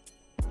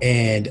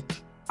 And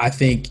I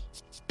think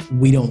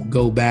we don't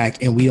go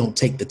back and we don't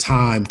take the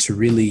time to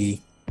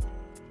really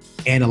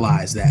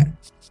analyze that.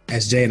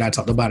 As Jay and I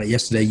talked about it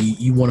yesterday,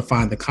 you want to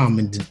find the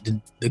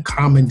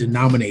common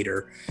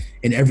denominator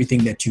in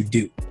everything that you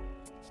do.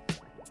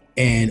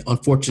 And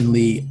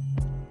unfortunately,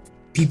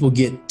 people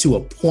get to a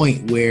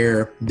point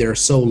where they're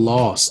so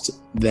lost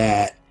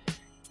that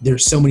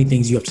there's so many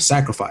things you have to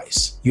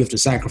sacrifice. You have to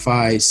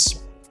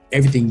sacrifice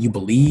everything you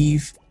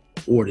believe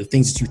or the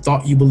things that you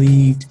thought you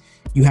believed.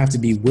 You have to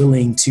be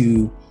willing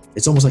to.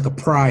 It's almost like a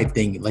pride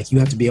thing. Like you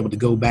have to be able to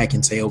go back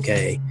and say,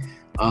 okay,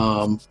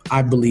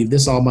 I believe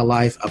this all my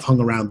life. I've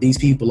hung around these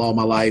people all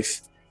my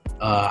life.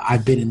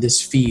 I've been in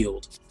this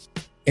field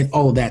and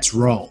that's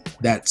wrong.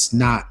 That's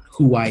not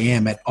who I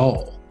am at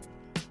all.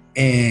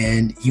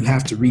 And you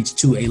have to reach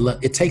to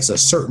it takes a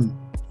certain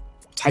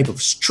type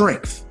of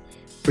strength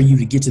for you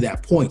to get to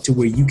that point to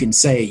where you can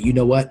say, you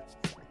know what?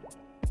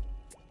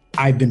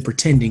 I've been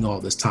pretending all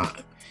this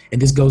time.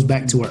 And this goes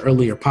back to our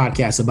earlier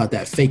podcast about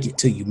that fake it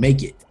till you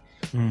make it.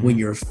 Mm. When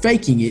you're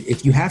faking it,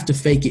 if you have to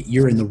fake it,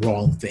 you're in the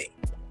wrong thing.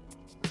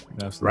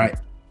 Absolutely. Right.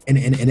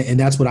 And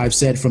that's what I've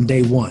said from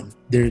day one.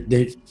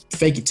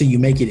 Fake it till you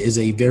make it is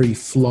a very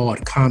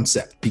flawed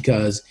concept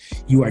because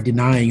you are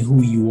denying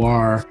who you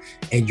are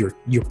and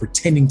you're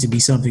pretending to be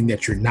something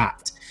that you're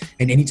not.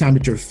 And anytime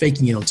that you're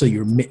faking it until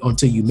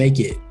you make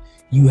it,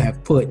 you have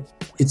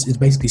it's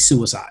basically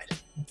suicide.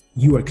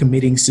 You are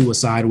committing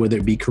suicide, whether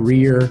it be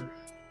career,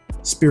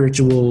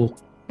 spiritual,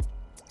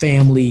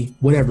 family,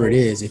 whatever it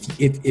is.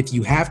 If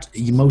you have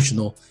to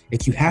emotional,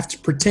 if you have to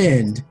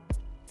pretend,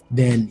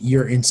 then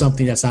you're in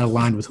something that's not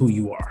aligned with who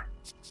you are.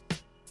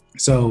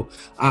 So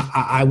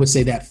I would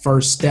say that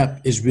first step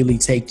is really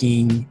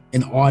taking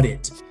an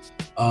audit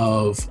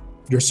of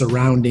your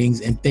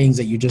surroundings and things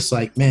that you're just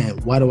like, man,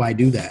 why do I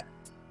do that?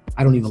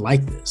 I don't even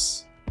like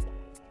this.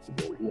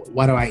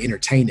 Why do I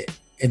entertain it?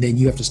 And then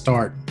you have to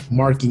start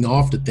marking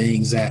off the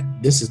things that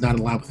this is not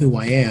in line with who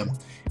I am.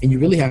 And you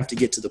really have to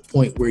get to the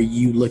point where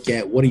you look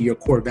at what are your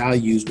core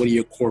values, what are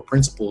your core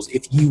principles.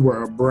 If you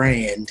were a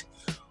brand,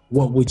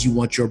 what would you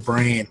want your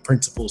brand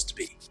principles to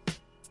be?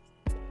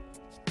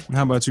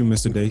 How about you,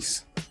 Mr.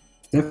 Dace?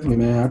 Definitely,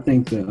 man. I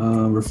think that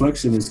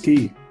reflection is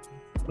key.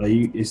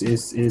 Like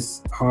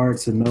it's hard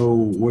to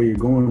know where you're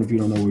going if you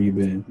don't know where you've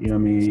been. You know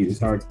what I mean? It's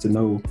hard to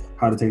know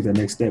how to take that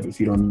next step if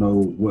you don't know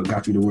what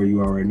got you to where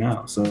you are right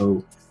now.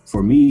 So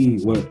for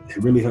me, what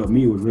really helped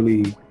me was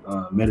really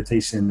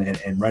meditation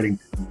and writing,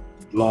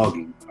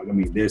 logging. I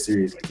mean, they're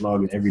serious, like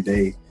logging every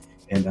day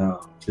and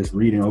just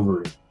reading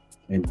over it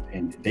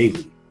and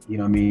daily. You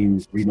know what I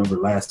mean? Reading over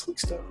last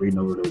week's stuff, reading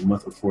over the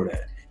month before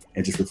that,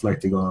 and just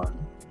reflecting on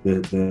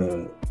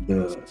the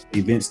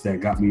events that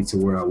got me to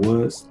where I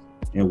was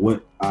and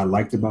what I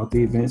liked about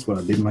the events, what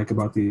I didn't like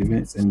about the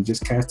events, and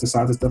just cast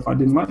aside the stuff I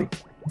didn't like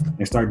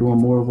and start doing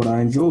more of what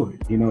I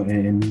enjoyed, you know,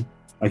 and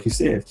like you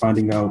said,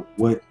 finding out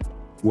like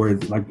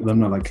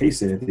Kay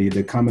said,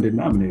 the common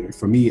denominator.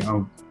 For me,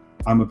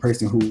 I'm a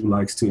person who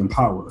likes to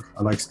empower.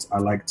 I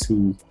like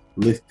to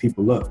lift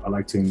people up. I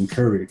like to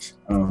encourage.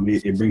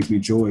 It brings me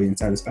joy and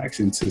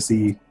satisfaction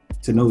to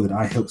know that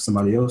I helped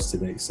somebody else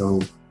today. So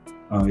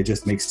it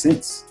just makes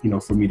sense, you know,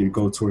 for me to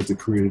go towards the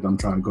career that I'm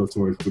trying to go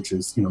towards, which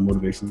is, you know,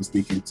 motivational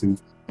speaking, to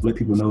let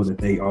people know that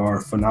they are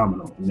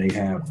phenomenal and they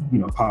have, you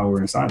know, power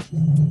inside of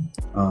them.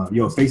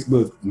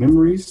 Facebook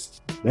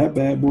memories, that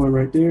bad boy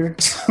right there.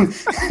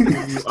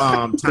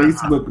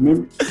 Facebook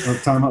memories,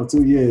 timeout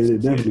too. Yeah,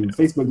 definitely.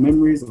 Facebook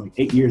memories, like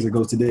 8 years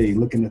ago today,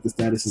 looking at the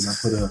statuses I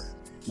put up,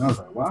 and I was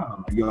like,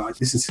 wow, like, yo,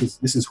 this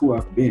is who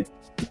I've been,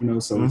 you know.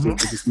 So it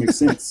just makes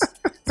sense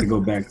to go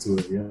back to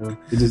it. Yeah,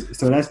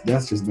 so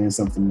that's just been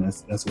something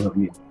that's what helped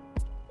me.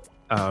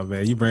 Oh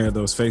man, you bring up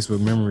those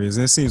Facebook memories,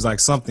 and it seems like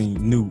something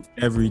new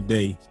every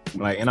day.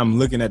 Like, and I'm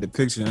looking at the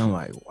picture, and I'm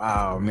like,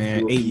 wow,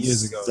 man, 8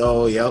 years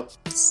ago.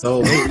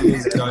 So 8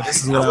 years ago,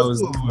 this is what I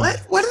was doing.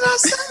 What did I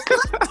say?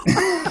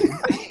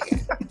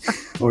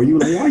 Or you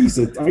like, I used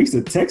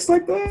to text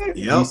like that?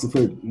 Yep. I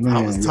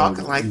was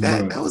talking like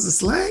that. That was a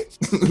slang.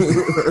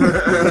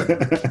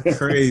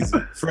 Crazy.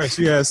 Fresh,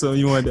 you had something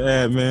you wanted to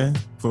add, man,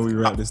 before we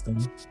wrap this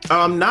thing?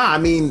 I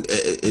mean,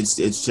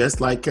 it's just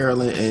like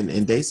Carolyn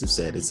and Dace have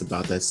said. It's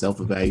about that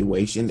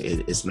self-evaluation.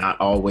 It's not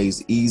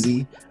always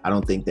easy. I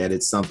don't think that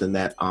it's something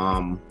that,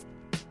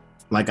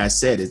 like I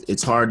said,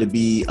 it's hard to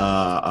be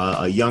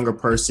a younger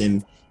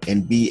person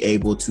and be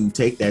able to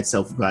take that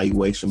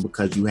self-evaluation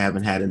because you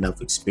haven't had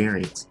enough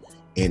experience.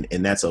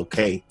 And that's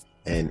okay.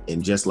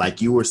 And just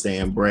like you were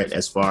saying, Brett,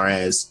 as far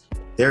as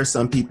there are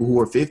some people who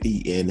are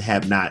 50 and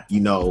have not, you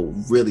know,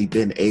 really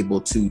been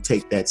able to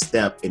take that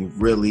step and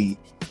really,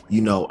 you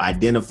know,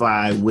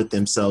 identify with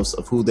themselves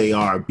of who they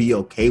are, be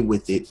okay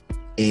with it,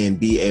 and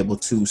be able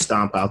to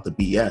stomp out the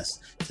BS,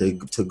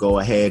 to go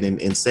ahead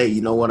and say,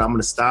 you know what, I'm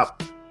going to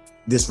stop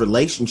this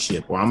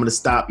relationship, or I'm going to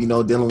stop, you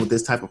know, dealing with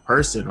this type of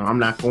person, or I'm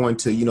not going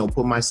to, you know,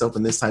 put myself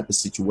in this type of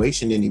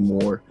situation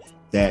anymore.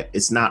 That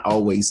it's not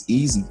always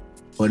easy.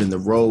 But in the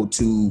road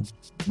to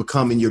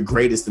becoming your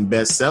greatest and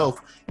best self,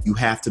 you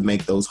have to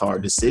make those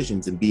hard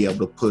decisions and be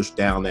able to push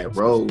down that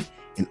road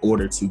in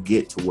order to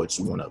get to what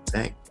you want to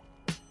obtain.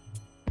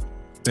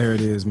 There it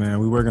is, man.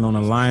 We're working on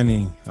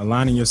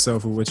aligning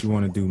yourself with what you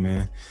want to do,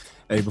 man.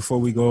 Hey, before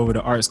we go over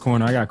to Art's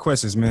Corner, I got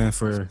questions, man,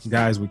 for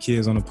guys with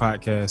kids on the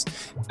podcast.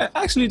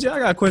 Actually, Jay, I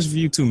got a question for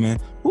you too, man.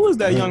 Who is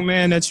that young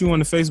man that you on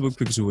the Facebook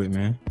picture with,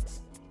 man?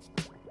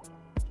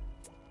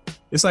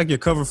 It's like your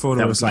cover photo.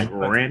 That was like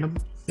random.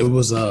 It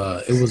was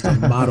a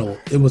model.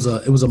 It was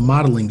a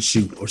modeling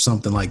shoot or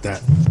something like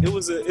that.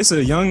 It's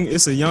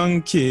a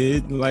young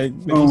kid, like.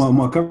 Oh,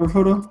 my cover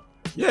photo.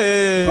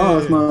 Yeah. Oh,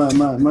 it's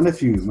my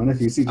nephew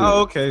CJ.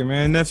 Oh, okay,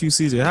 man, nephew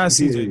CJ. How's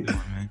CJ doing, man?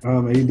 Oh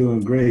man, you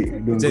doing great.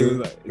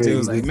 Jay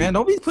was like, man,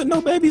 don't be putting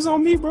no babies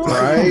on me, bro.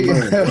 Right?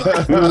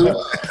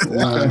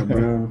 Nah,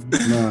 bro.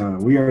 Nah,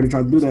 we already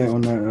tried to do that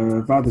on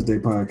that Father's Day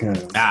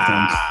podcast.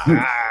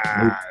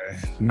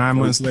 9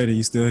 months later,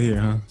 you still here,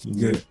 huh? You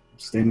good?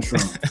 Staying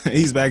strong.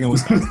 He's back in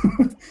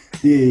Wisconsin.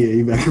 Yeah,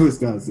 he's back in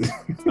Wisconsin.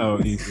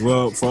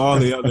 Well, for all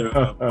the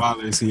other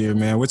fathers here,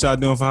 man, what y'all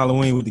doing for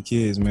Halloween with the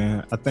kids,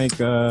 man? I think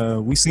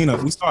we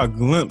saw a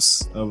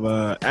glimpse of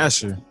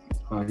Asher.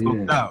 Oh,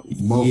 yeah.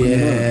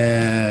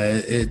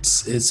 Yeah,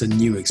 it's a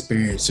new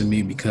experience to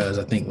me because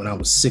I think when I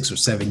was 6 or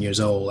 7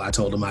 years old, I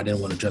told him I didn't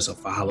want to dress up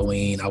for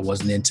Halloween. I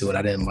wasn't into it.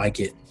 I didn't like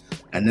it.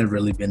 I'd never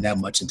really been that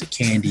much into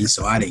candy,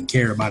 so I didn't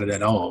care about it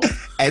at all.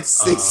 At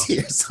 6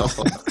 years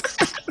old.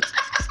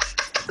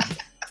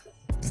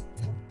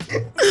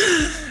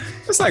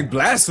 It's like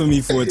blasphemy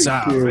for a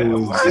child.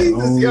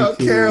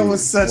 Carol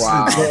was such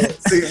a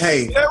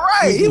hey. Yeah,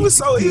 right. He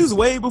was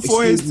way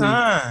before his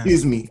time.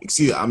 Excuse me.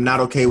 I'm not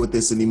okay with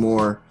this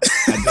anymore.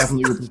 I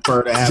definitely would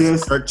prefer to have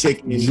Just- jerk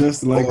chicken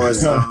just like or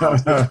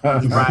that.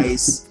 some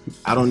rice.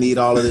 I don't need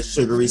all of this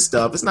sugary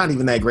stuff. It's not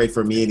even that great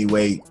for me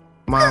anyway.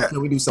 Mom,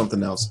 can we do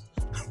something else?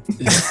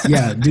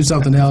 Yeah, do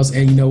something else.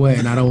 And you know what?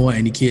 And I don't want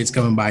any kids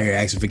coming by here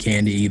asking for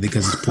candy either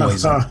because it's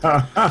poison.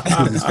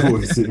 It's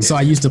poison. So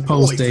I used to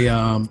post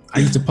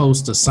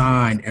a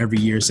sign every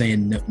year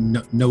saying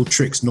no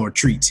tricks nor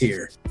treats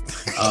here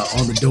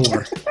on the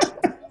door.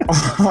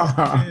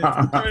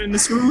 Turning the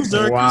screws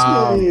dark.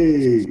 Wow.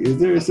 Hey, is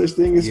there such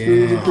thing as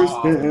food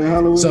in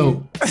Halloween?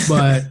 So,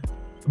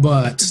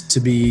 but to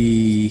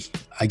be,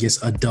 I guess,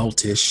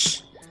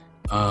 adultish,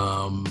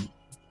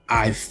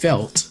 I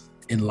felt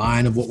in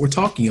line of what we're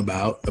talking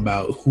about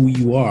who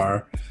you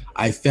are.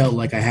 I felt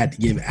like I had to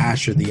give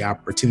Asher the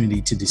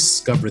opportunity to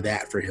discover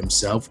that for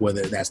himself,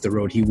 whether that's the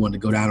road he wanted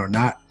to go down or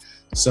not.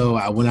 So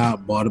I went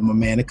out, bought him a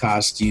man a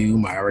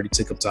costume. I already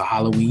took him to a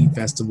Halloween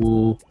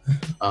festival.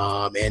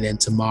 And then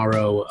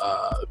tomorrow,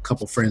 a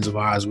couple friends of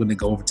ours going to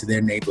go over to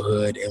their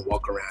neighborhood and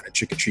walk around and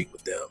trick or treat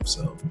with them.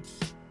 So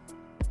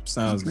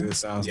Sounds good.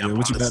 Sounds Yeah, good. I'm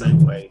What you on the got?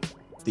 same way.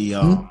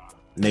 The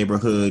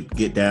neighborhood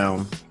get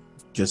down.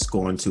 Just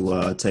going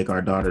to take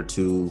our daughter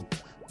to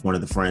one of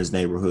the friends'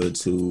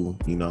 neighborhoods who,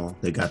 you know,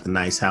 they got the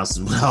nice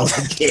houses with all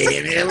the kids.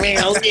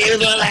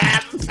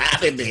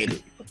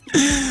 Baby.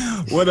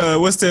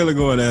 What's Taylor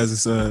going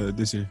as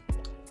this year?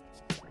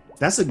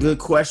 That's a good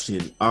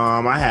question.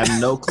 I have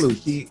no clue.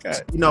 She,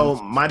 you know,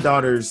 my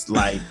daughter's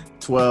like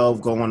 12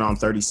 going on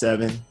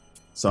 37.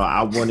 So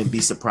I wouldn't be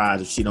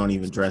surprised if she don't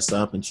even dress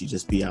up and she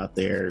just be out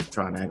there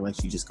trying to act like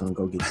she's just gonna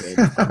go get candy.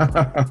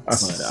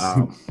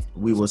 But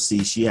we will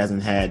see. She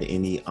hasn't had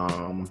any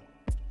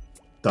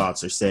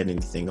thoughts or said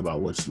anything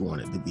about what she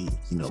wanted to be.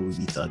 You know, we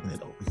be thugging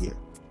it over here.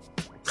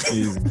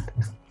 Easy.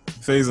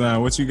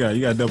 Faison, what you got?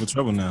 You got double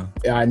trouble now.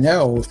 Yeah, I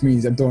know, which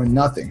means I'm doing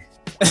nothing.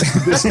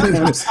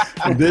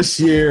 this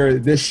year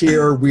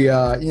we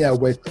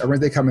with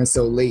Arente coming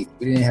so late,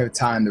 we didn't have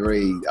time to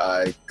really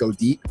go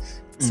deep.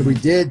 So we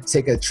did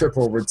take a trip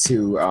over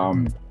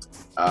to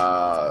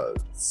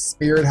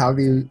Spirit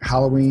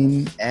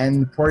Halloween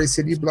and Party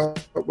City,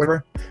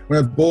 whatever. We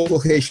had both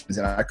locations,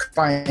 and I could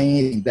find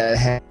anything that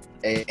had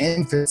an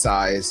infant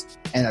size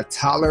and a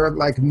toddler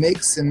like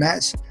mix and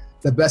match.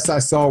 The best I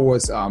saw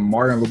was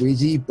Mario and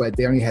Luigi, but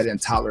they only had it in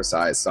toddler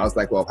size. So I was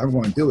like, well, if I'm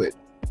going to do it,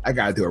 I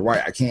got to do it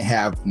right. I can't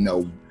have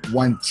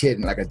one kid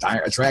and like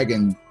a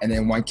dragon and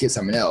then one kid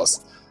something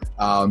else.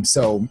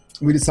 So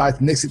we decided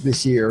to nix it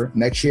this year.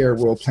 Next year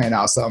we'll plan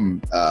out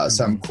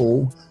something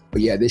cool. But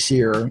yeah, this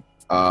year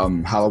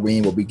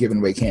Halloween will be giving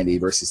away candy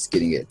versus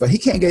getting it. But he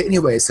can't get it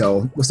anyway,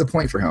 so what's the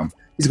point for him?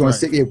 He's going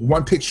to get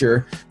one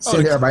picture,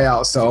 send everybody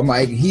out. So I'm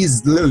like,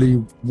 he's literally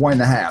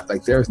 1.5.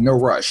 Like there's no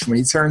rush. When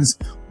he turns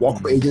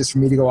walkable ages for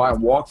me to go out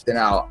and walk, then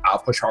I'll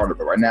push harder.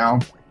 But right now,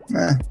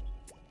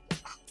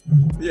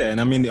 Yeah,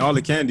 and I mean all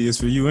the candy is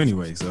for you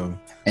anyway. So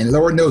and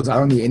Lord knows I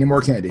don't need any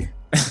more candy.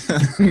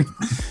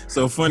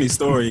 So funny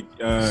story.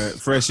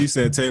 Fresh, you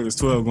said Taylor's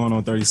 12 going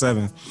on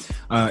 37.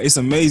 It's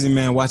amazing,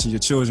 man, watching your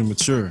children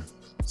mature.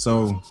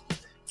 So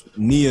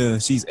Nia,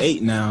 she's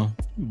 8 now,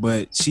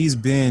 but she's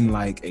been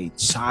like a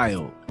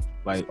child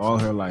like all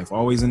her life,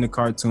 always in the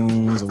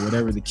cartoons or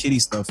whatever the kiddie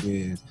stuff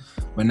is.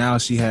 But now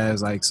she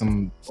has like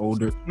some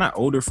not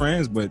older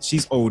friends, but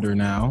she's older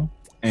now,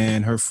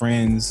 and her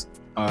friends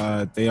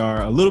they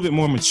are a little bit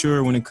more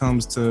mature when it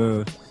comes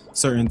to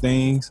certain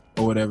things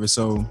or whatever.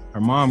 So her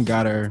mom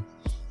got her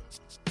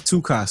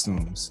 2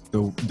 costumes.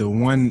 The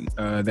one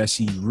that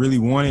she really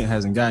wanted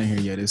hasn't gotten here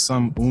yet. It's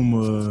some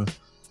Uma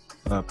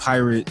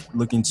pirate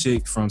looking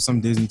chick from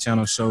some Disney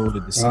Channel show, The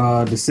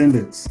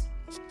Descendants.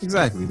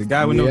 Exactly, the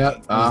guy with no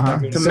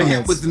The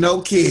man with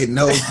no kid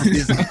knows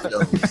Disney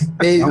shows.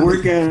 I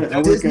work at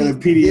a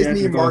pediatric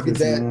Disney market office,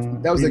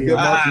 man. that was a good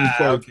marketing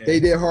quote. Okay. They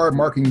did hard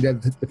marketing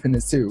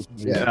dependence too.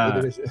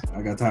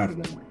 I got tired of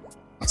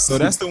that. So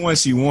that's the one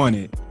she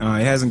wanted.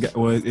 It hasn't got,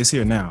 well, it's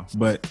here now.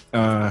 But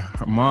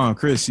her mom,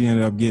 Chris, she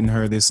ended up getting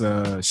her this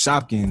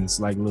Shopkins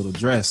like little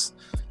dress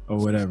or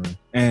whatever.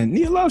 And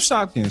Nia loves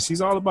Shopkins.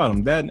 She's all about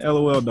them. That and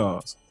LOL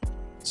dolls.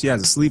 She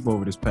has a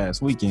sleepover this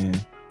past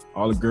weekend.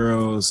 All the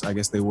girls, I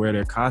guess they wear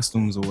their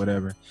costumes or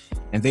whatever.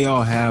 And they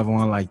all have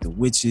on like the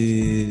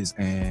witches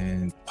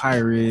and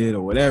pirate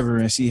or whatever.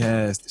 And she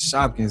has the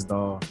Shopkins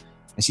doll.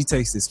 And she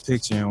takes this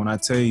picture, and when I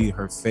tell you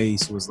her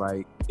face was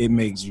like, it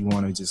makes you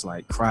want to just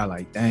like cry,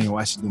 like, dang,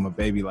 why she do my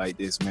baby like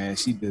this, man?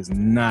 She is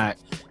not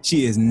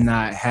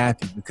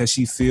happy because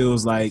she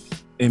feels like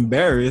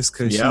embarrassed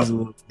because she's a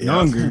little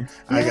younger.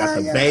 I got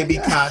the baby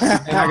costume.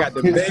 And I got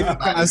the baby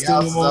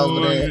costume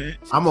on.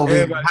 I'm over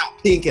here hot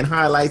pink and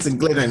highlights and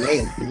glitter, and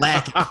they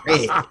black and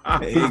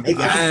red. They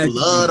got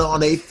blood on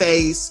their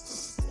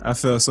face. I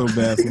felt so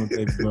bad for my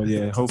baby, but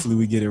yeah, hopefully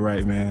we get it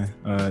right, man,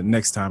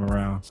 next time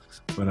around.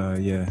 But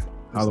yeah.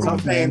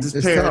 Tough hands as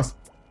It's parents.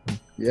 tough.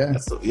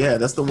 Yeah.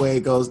 That's the way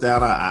it goes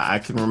down. I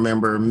can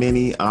remember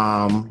many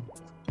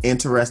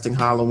interesting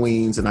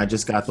Halloweens, and I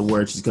just got the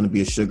word she's going to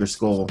be a sugar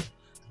skull.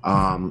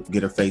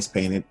 Get her face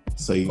painted.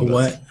 So you A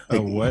what? A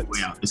what?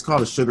 It's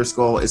called a sugar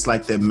skull. It's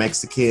like the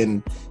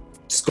Mexican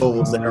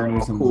skulls that are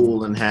all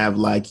cool and have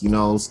like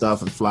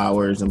stuff and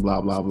flowers and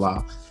blah blah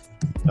blah.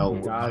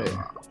 Got it.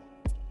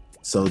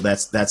 So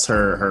that's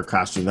her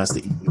costume. That's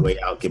the easy way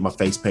out. Get my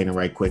face painted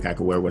right quick. I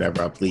can wear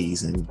whatever I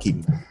please and keep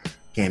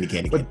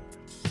candy. But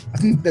I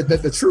think that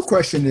the true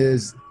question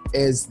is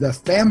the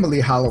family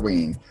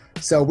Halloween.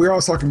 So we're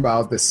all talking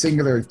about the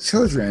singular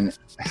children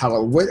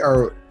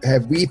Halloween.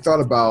 Have we thought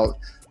about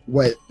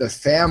what the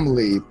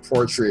family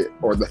portrait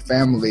or the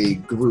family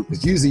group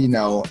is usually, in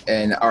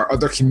our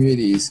other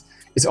communities?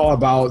 It's all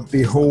about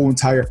the whole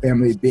entire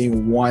family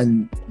being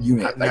one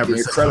unit, I've like never the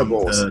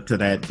Incredibles. to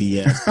that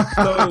BS.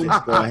 So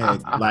just go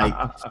ahead. Like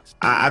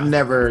I've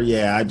never,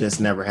 I just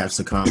never have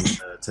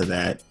succumbed to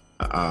that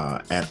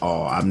at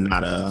all. I'm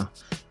not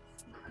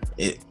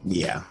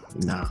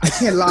nah. I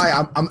can't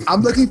lie.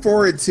 I'm looking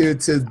forward to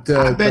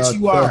the. I bet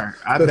you are.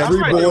 I the bet three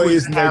you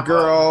boys and the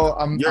girl.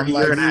 You're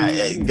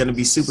gonna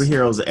be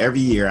superheroes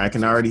every year. I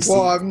can already see.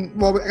 Well, I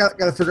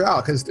got to figure it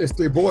out because there's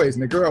three boys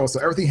and a girl,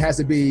 so everything has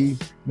to be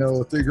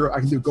three girls.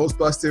 I can do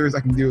Ghostbusters. I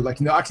can do I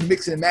can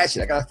mix it and match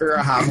it. I got to figure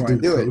out how I'm going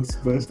to do it.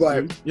 But it's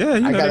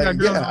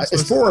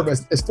four of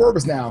us. It's four of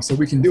us now, so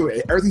we can do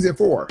it. Everything's in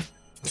four.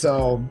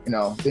 So the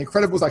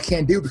Incredibles I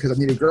can't do because I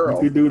need a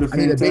girl. You could do the I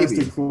need a baby.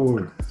 Fantastic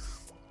Four.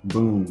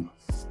 Boom.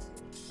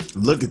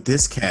 Look at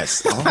this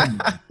cat. Oh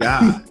my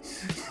god.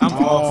 I'm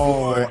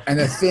all for it. And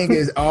the thing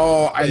is,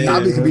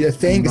 Nobby could be a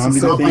thing because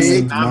he's so Nobby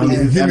big. Nobby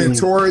And Human Nobby.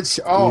 Torch.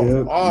 Out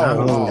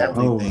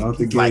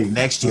the Like gate.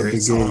 next year, Out the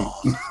it's gate. on.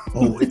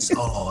 Oh, it's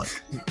on.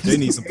 They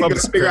need some We're gonna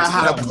public figure out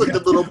how to put the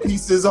little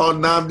pieces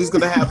on Namdi's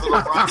gonna have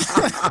little rocks.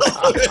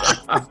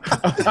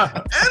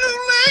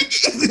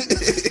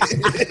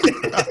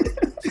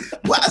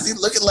 Why is he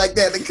looking like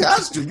that in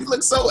costume? You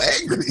look so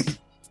angry.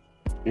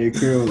 Hey,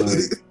 Carol,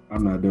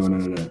 I'm not doing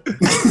none of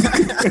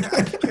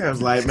that.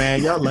 Carol's like,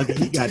 man, y'all lucky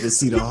he got to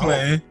see the whole.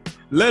 Man,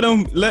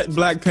 let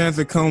Black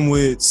Panther come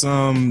with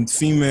some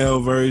female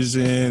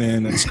version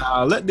and a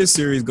child. Let this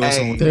series go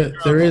somewhere.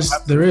 There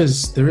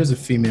is a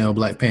female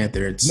Black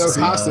Panther. It's No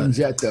costumes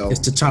yet, though. It's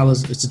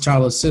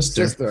T'Challa's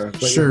sister,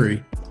 but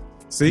Shuri.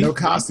 See, no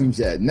costumes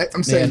yet.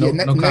 I'm saying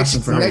no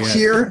costume for her next yet.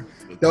 year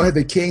they'll have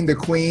the king, the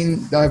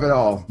queen. They'll have it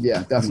all.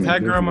 Yeah, definitely.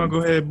 that girl might go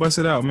ahead and bust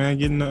it out, man.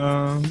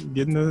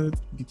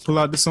 Pull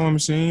out the sewing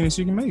machine and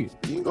she can make it.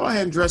 You can go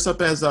ahead and dress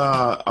up as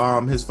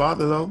his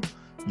father though.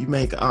 You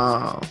make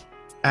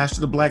Ash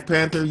the Black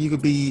Panther. You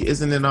could be,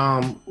 isn't it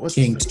what's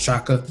King his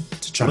T'Chaka.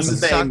 What's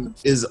his name?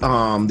 Is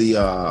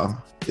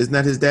isn't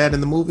that his dad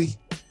in the movie?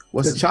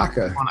 What's his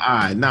T'Chaka? one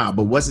eye? Nah,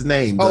 but what's his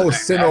name? Oh,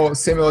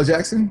 Samuel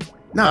Jackson.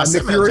 Nah, Nick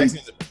Samuel Fury?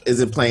 Jackson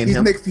isn't playing He's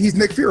him. He's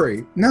Nick Fury.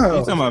 You No,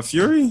 talking about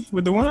Fury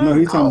with the one eye? No,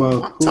 he's talking I'm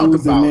about talking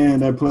who's the about- man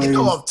that plays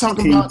I'm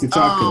talking King about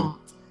T'Chaka.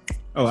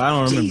 Oh, I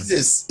don't remember.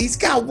 Jesus, he's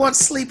got one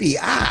sleepy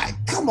eye.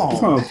 Come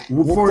on,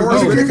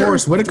 Forrest Whitaker?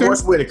 Forrest Whitaker.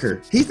 Forrest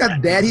Whitaker. he's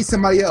not dad. He's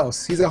somebody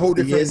else. He's a whole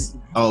He different, is.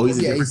 Oh, he's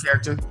a Yeah, different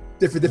character.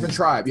 different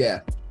tribe.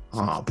 Yeah.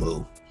 Oh,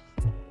 boo.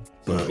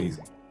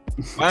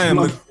 I am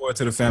looking forward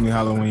to the family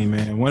Halloween,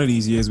 man. One of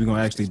these years we're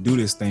gonna actually do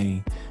this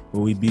thing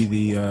where we be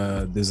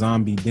the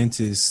zombie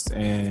dentists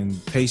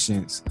and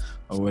patients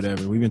or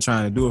whatever. We've been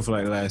trying to do it for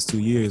like the last 2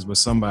 years, but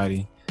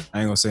somebody, I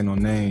ain't gonna say no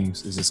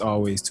names, is just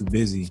always too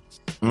busy.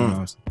 You know what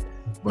I'm saying?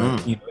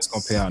 But it's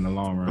gonna pay out in the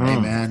long run. Hey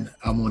man,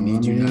 I'm gonna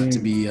need you not to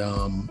be.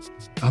 I'm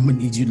gonna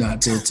need you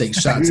not to take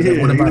shots at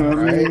one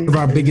of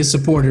our biggest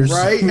supporters.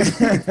 Right.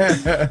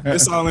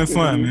 It's all in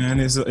fun, man.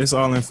 It's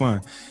all in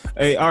fun.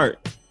 Hey, Art,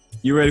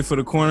 you ready for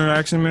the corner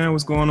action, man?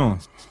 What's going on?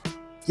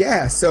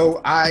 Yeah,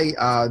 so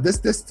I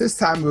this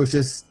time it was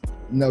just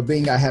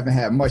being I haven't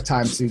had much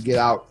time to get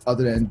out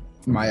other than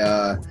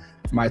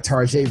my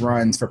Target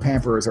runs for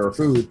Pampers or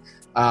food.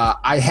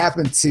 I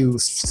happened to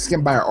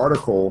skim by an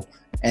article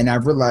and I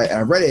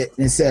read it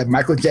and it said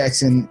Michael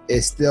Jackson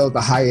is still the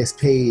highest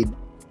paid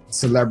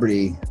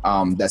celebrity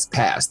that's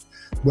passed.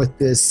 With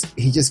this,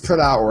 he just put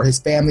out, or his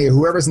family or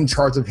whoever's in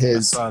charge of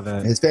his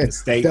family,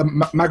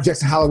 the Michael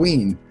Jackson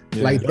Halloween.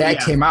 Yeah.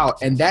 Came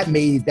out, and that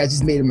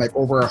just made him like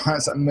over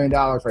 $100 million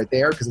right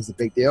there because it's a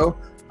big deal.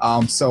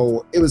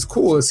 So it was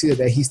cool to see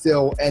that he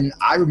still. And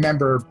I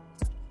remember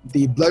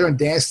the Blood on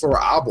Dance Floor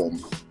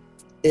album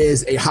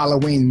is a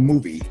Halloween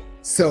movie,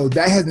 so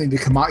that hasn't even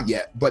come out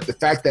yet. But the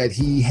fact that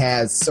he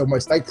has so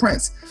much, like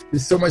Prince,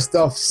 there's so much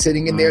stuff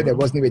sitting in there that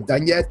wasn't even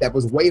done yet, that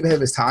was way ahead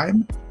of his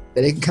time,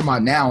 that it can come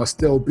out now and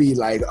still be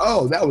like,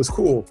 oh, that was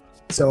cool.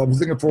 So I'm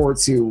just looking forward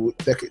to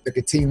the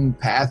continuing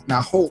path, and I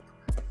hope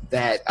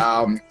that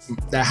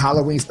that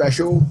Halloween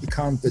special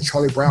becomes the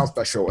Charlie Brown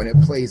special, and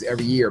it plays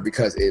every year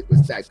because it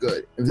was that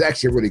good. It was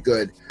actually a really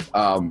good,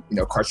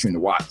 cartoon to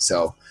watch.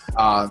 So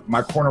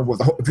my corner was,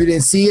 if you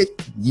didn't see it,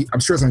 I'm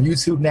sure it's on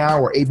YouTube now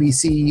or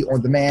ABC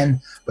on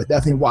demand, but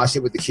definitely watch it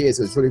with the kids.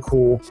 It was really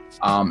cool,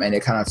 and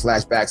it kind of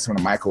flashbacks some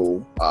of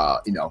Michael,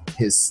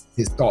 his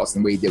thoughts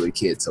and the way he did with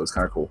kids. So it's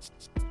kind of cool.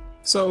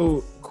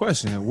 So,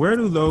 question: where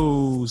do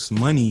those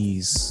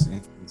monies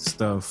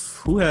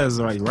stuff. Who has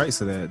like rights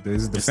to that?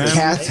 Is it the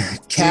family?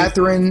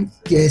 Catherine,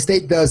 yeah, his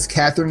state does.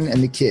 Catherine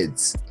and the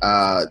kids.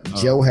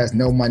 Joe has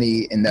no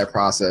money in that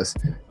process.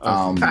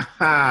 Cut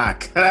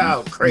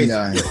out,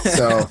 crazy.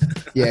 So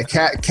yeah,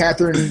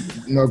 Catherine,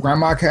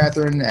 Grandma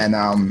Catherine, and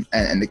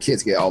the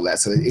kids get all that.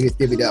 So it gets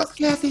divvied up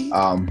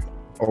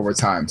over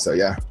time. So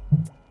yeah.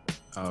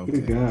 Okay.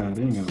 Good God,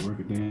 they ain't gonna work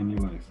a day in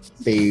your life.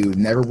 They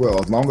never will.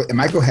 As long as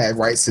Michael had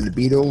rights to the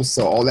Beatles,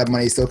 so all that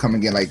money is still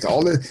coming in. Like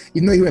all the,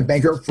 even though he went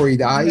bankrupt before he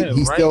died,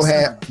 he still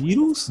had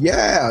Beatles.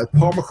 Yeah,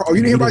 Paul McCartney. Oh,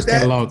 you didn't hear about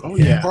that? Catalog. Oh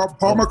yeah.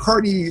 Paul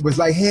McCartney was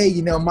like,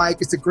 "Hey, Mike,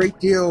 it's a great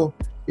deal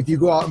if you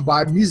go out and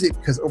buy music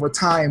because over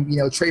time,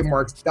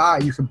 trademarks die.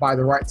 You can buy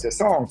the rights to the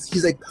songs."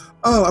 He's like,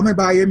 "Oh, I'm gonna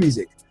buy your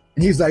music."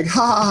 And he's like, ha,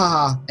 ha,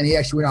 ha, and he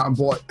actually went out and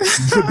bought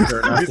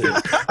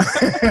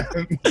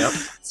Yep.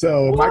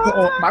 So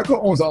Michael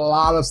owns a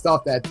lot of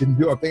stuff that didn't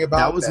do a thing about.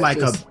 That was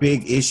a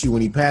big issue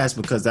when he passed,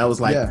 because that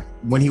was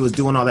when he was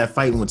doing all that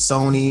fighting with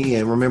Sony,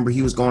 and remember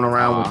he was going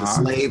around with the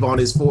slave on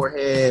his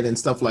forehead and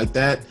stuff like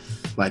that.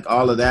 Like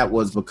all of that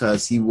was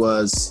because he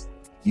was,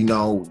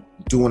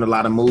 doing a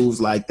lot of moves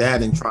like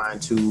that and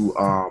trying to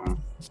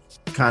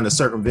kind of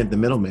circumvent the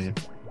middleman.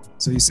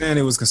 So you're saying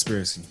it was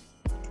conspiracy?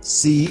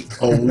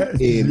 C-O-N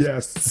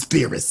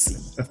conspiracy.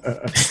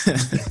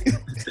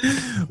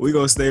 We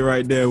gonna stay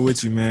right there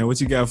with you, man.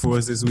 What you got for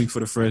us this week for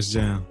the Fresh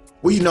Jam?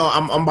 Well,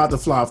 I'm about to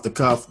fly off the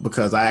cuff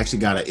because I actually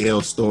got an ill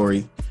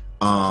story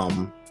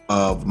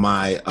of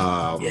my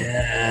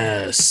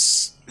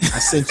yes. I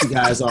sent you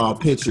guys all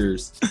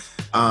pictures.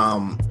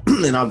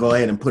 And I'll go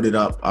ahead and put it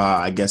up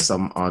I guess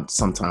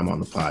sometime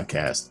on the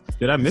podcast.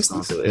 Did I miss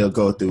this? It'll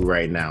go through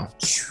right now.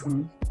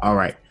 All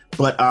right.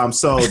 But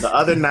so the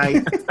other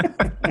night,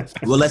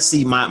 well, let's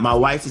see. My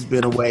wife has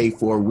been away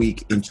for a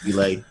week in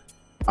Chile.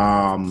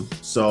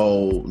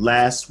 So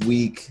last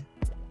week,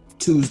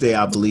 Tuesday,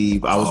 I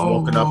believe, I was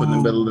woken up in the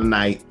middle of the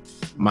night.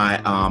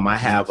 I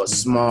have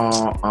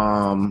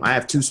I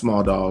have two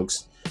small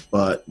dogs,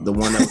 but the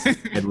one that was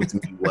in bed with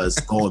me was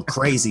going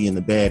crazy in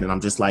the bed, and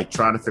I'm just like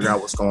trying to figure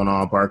out what's going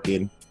on,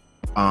 barking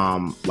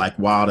like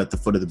wild at the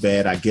foot of the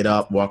bed. I get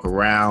up, walk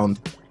around.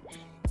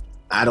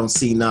 I don't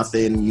see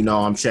nothing,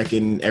 I'm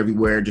checking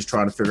everywhere, just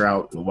trying to figure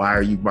out why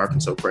are you barking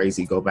so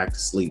crazy, go back to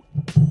sleep.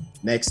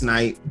 Next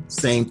night,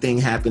 same thing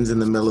happens in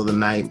the middle of the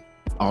night.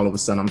 All of a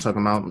sudden, I'm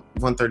talking about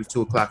 1:30,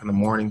 2 o'clock in the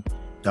morning,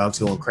 dog's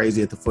going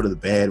crazy at the foot of the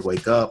bed,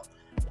 wake up.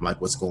 I'm like,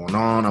 what's going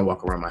on? I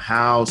walk around my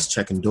house,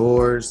 checking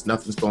doors,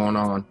 nothing's going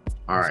on.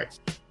 All right.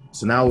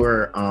 So now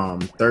we're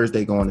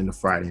Thursday going into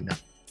Friday now,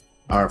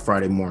 or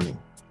Friday morning.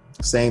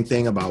 Same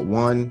thing about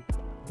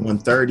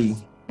 1:30.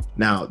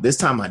 Now, this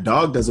time my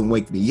dog doesn't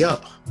wake me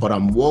up, but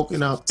I'm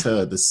woken up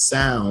to the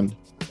sound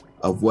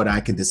of what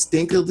I can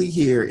distinctly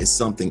hear is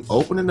something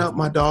opening up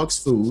my dog's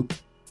food.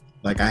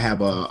 Like I have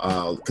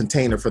a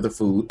container for the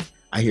food.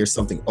 I hear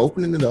something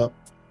opening it up,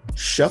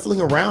 shuffling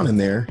around in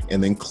there,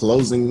 and then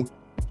closing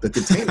the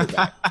container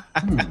back.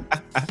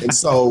 And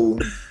so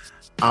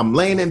I'm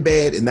laying in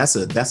bed, and that's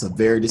a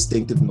very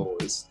distinctive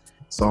noise.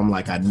 So I'm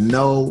like, I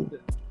know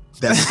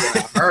that's what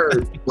I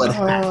heard, but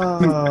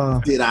how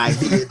did I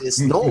hear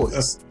this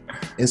noise?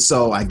 And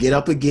so I get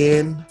up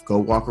again, go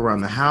walk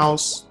around the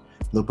house,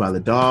 look by the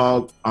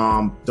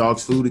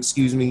dog's food,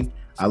 excuse me.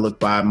 I look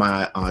by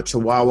my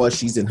Chihuahua.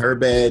 She's in her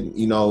bed,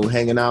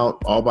 hanging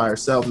out all by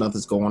herself.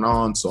 Nothing's going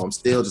on. So I'm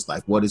still just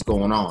like, what is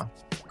going on?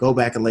 Go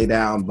back and lay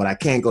down, but I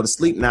can't go to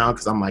sleep now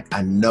because I'm like,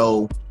 I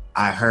know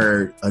I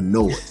heard a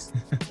noise.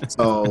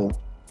 So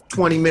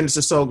 20 minutes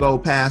or so go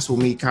past with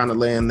me kind of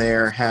laying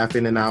there, half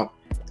in and out.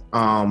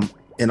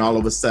 And all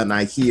of a sudden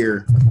I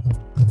hear,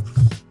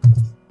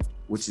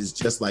 which is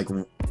just like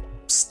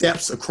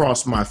steps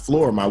across my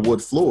floor, my wood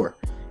floor.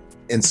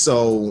 And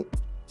so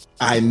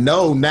I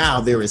know now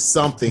there is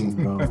something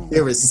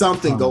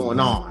going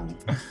on.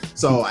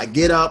 So I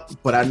get up,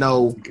 but I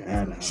know,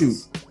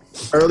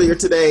 earlier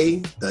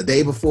today, the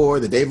day before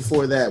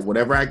that,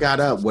 whatever I got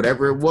up,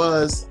 whatever it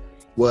was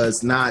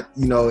not,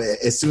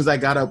 as soon as I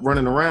got up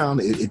running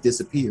around, it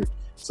disappeared.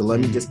 So let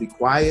me just be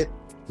quiet.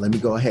 Let me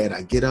go ahead.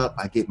 I get up,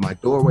 I get my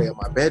doorway of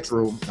my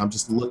bedroom, and I'm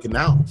just looking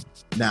out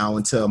now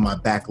into my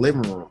back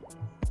living room.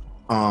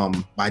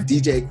 My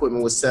DJ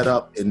equipment was set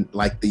up, and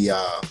like the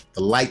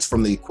lights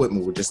from the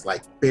equipment were just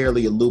like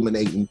barely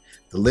illuminating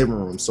the living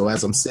room. So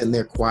as I'm sitting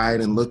there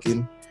quiet and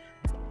looking,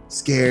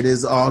 scared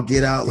as all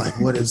get out, like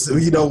what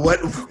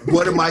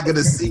am I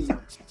gonna see?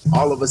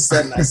 All of a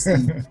sudden I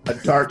see a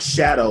dark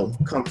shadow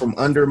come from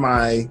under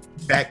my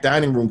back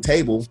dining room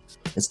table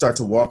and start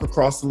to walk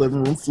across the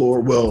living room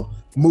floor. Well,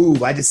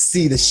 move. I just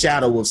see the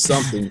shadow of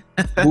something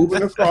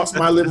moving across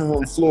my living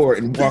room floor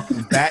and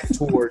walking back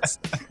towards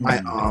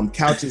my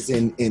couches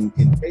and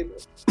table.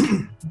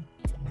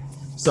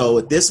 So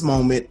at this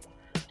moment,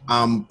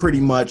 I'm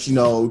pretty much,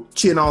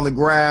 chin on the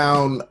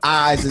ground,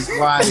 eyes is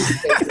wide,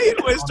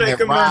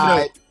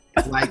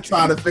 like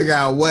trying to figure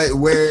out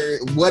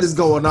what is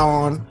going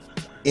on.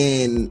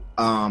 And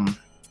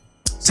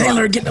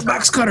Taylor, get the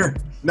box cutter.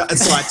 No,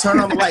 so I turn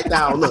on the light.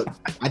 Now look,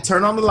 I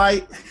turn on the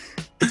light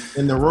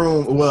in the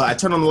room. Well, I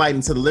turn on the light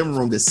into the living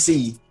room to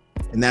see,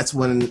 And that's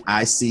when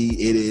I see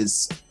it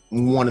is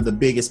one of the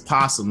biggest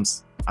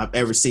possums I've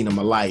ever seen in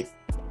my life.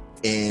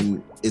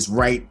 And it's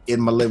right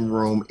in my living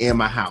room in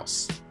my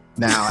house.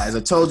 Now, as I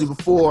told you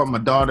before,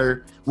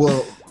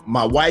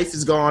 my wife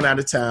is gone out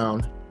of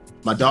town.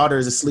 My daughter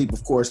is asleep,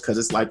 of course, because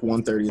it's like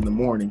 1:30 in the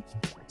morning.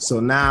 So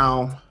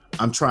now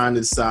I'm trying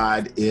to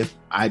decide if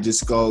I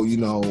just go,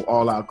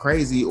 all out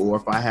crazy, or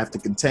if I have to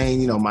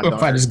contain, my daughter.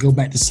 If I just go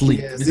back to sleep.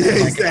 Yes,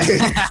 exactly.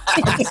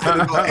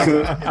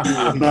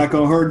 Knock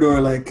on her door,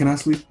 like, can I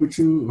sleep with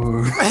you?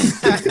 Or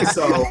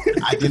So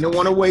I didn't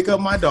want to wake up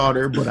my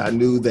daughter, but I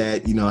knew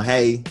that,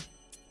 hey,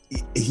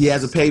 he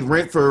hasn't paid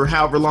rent for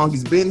however long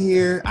he's been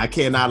here. I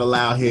cannot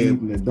allow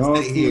him to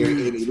stay here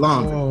any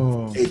longer.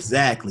 Oh.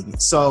 Exactly.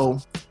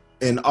 So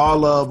in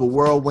all of a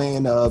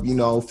whirlwind of,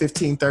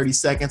 15, 30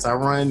 seconds,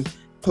 I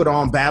put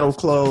on battle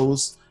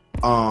clothes,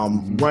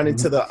 run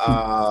into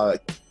the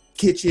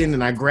kitchen,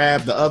 and I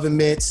grab the oven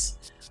mitts,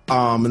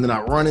 and then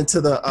I run into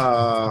the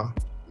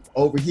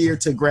over here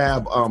to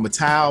grab a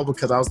towel,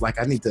 because I was like,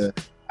 I need to,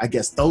 I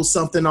guess, throw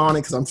something on it,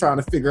 because I'm trying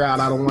to figure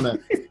out, I don't want to,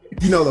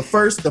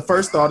 the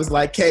first thought is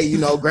like, hey,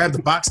 grab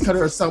the box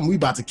cutter or something, we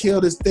about to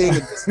kill this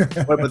thing.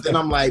 But then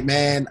I'm like,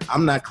 man,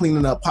 I'm not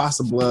cleaning up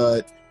possum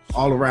blood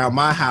all around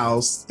my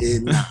house,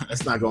 and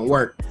that's not gonna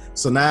work.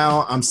 So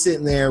now I'm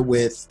sitting there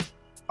with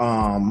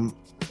oven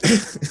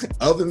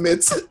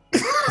mitts,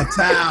 a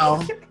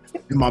towel,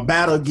 and my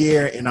battle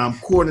gear, and I'm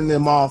cordoning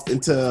them off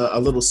into a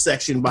little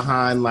section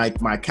behind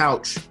like my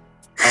couch.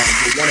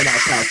 One of my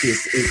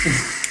couches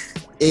is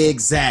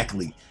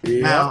exactly.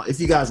 Yeah. Now, if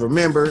you guys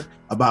remember,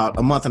 about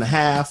a month and a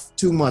half,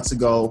 2 months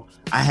ago,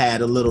 I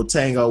had a little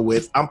tango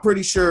with, I'm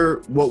pretty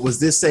sure, what was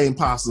this same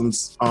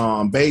possum's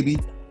baby.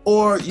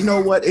 Or, you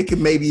know what? It could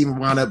maybe even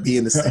wind up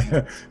being the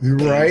same.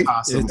 Right.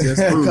 Possum.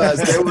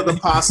 Because there was a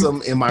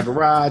possum in my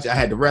garage. I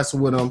had to wrestle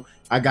with him.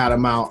 I got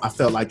him out. I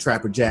felt like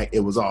Trapper Jack. It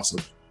was awesome.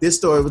 This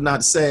story was not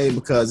the same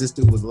because this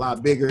dude was a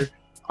lot bigger.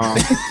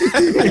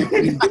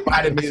 He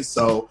fighting me.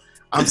 So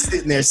I'm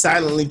sitting there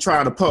silently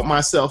trying to pump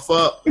myself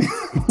up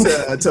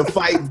to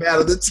fight and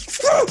battle.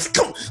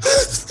 Come on.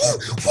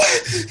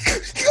 You're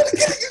gonna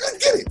get it. You're gonna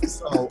get it.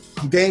 So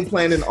I'm game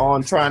planning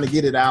on trying to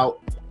get it out.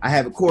 I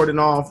have it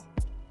cordoned off.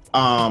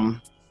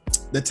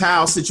 The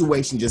towel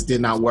situation just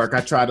did not work.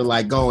 I tried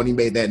to go and he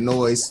made that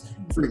noise,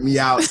 freaked me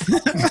out.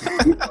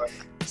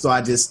 So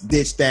I just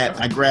ditched that.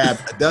 I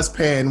grabbed a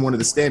dustpan, one of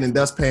the standing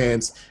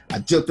dustpans. I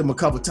juked him a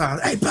couple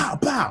times. Hey, pow,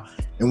 pow.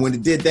 And when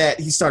it did that,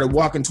 he started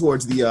walking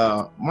towards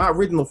my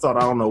original thought,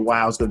 I don't know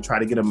why I was going to try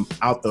to get him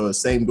out the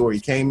same door he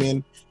came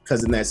in,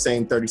 because in that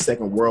same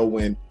 30-second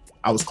whirlwind,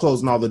 I was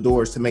closing all the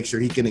doors to make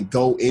sure he couldn't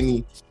go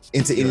into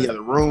any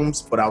other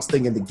rooms. But I was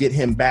thinking to get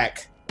him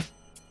back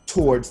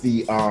towards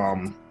the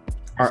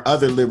our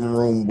other living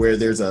room, where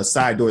there's a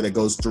side door that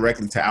goes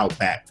directly to out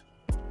back.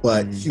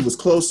 But he was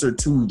closer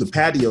to the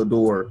patio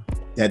door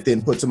that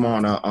then puts him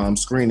on a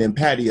screened-in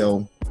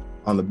patio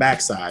on the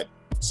backside.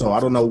 So I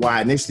don't know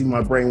why initially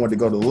my brain wanted to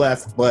go to the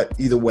left, but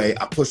either way,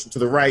 I pushed him to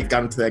the right,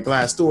 got into that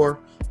glass door,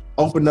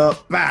 opened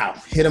up, bow,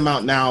 hit him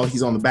out. Now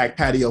he's on the back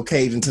patio,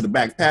 caged into the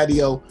back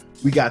patio.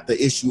 We got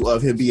the issue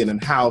of him being in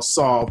the house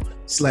solved,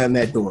 slam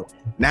that door.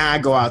 Now I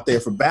go out there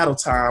for battle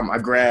time.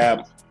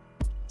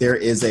 There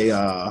is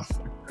a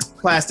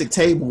plastic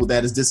table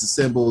that is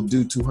disassembled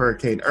due to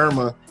Hurricane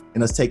Irma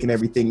and us taking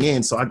everything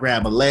in. So I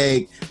grab a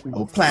leg,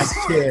 a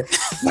plastic chair,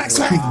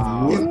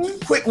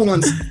 quick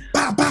ones,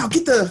 bow, bow,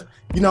 get the,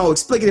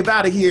 explicative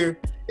out of here.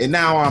 And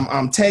now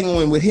I'm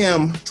tangling with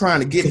him,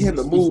 trying to get him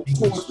to move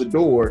towards the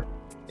door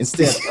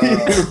instead of,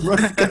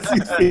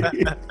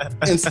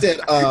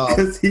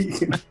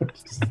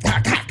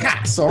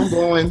 so I'm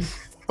going,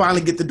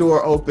 finally get the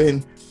door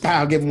open,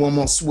 I'll give him one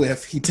more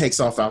swift. He takes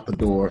off out the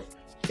door,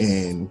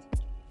 and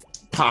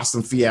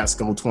Possum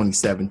Fiasco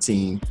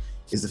 2017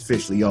 is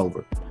officially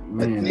over. Man,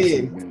 but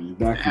then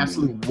the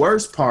absolute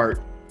worst part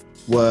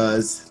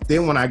was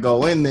then when I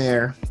go in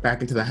there,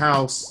 back into the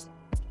house,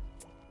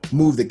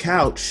 move the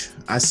couch,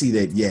 I see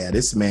that,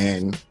 this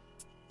man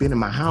been in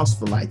my house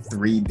for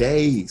 3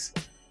 days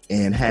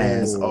and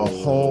has a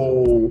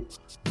whole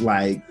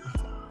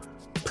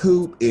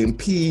poop and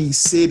pee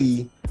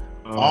city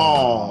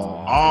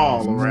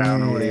all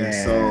around over there.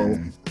 So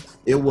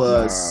it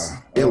was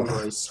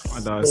my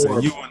dog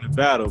said you won the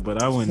battle,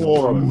 but I wouldn't.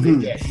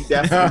 Horrible. Yeah, he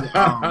definitely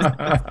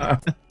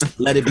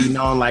let it be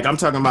known. I'm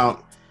talking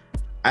about,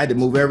 I had to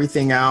move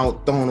everything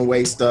out, throwing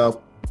away stuff,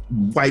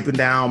 wiping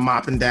down,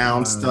 mopping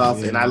down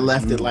stuff, and I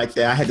left it like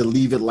that. I had to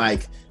leave it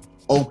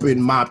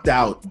open, mopped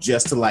out,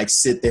 just to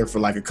sit there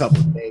for a couple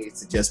of days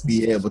to just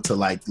be able to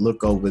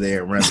look over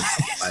there and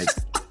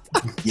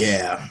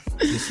yeah,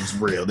 this was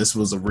real. This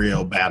was a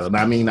real battle. And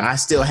I mean, I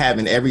still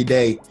haven't every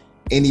day.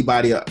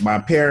 Anybody, my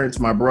parents,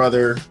 my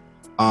brother,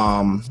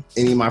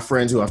 any of my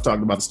friends who I've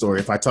talked about the story,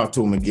 if I talk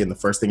to them again, the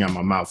first thing out of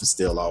my mouth is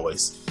still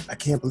always, I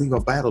can't believe I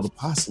battled a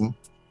possum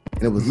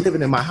and it was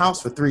living in my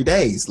house for 3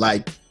 days.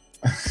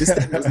 This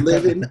thing was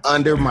living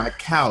under my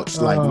couch.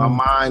 My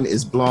mind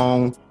is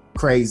blown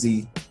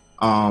crazy.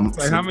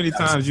 Like how many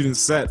times you done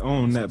sat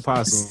on that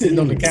possum? Sitting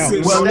on the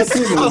couch. Well, that's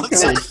it.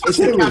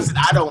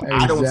 I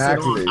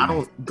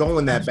don't go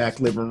in that back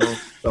living room.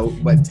 So,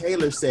 but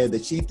Taylor said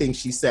that she thinks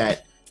she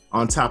sat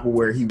on top of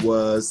where he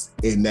was,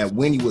 and that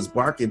Winnie was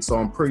barking. So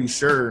I'm pretty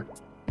sure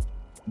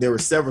there were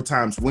several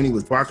times Winnie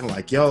was barking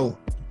like, "Yo,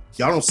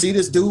 y'all don't see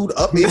this dude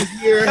up in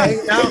here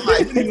hanging out?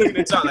 Like,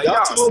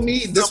 y'all told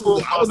me I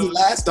was the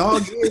last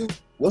dog in.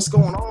 What's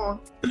going on?"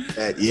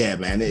 Yeah,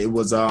 man, it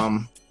was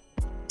a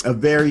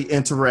very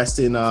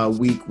interesting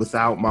week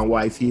without my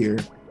wife here,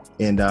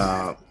 and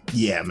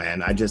yeah,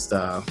 man, I just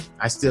I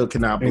still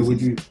cannot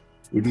believe.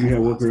 Would you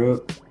have woke her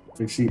up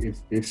if she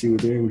was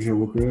there? Would you have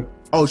woke her up?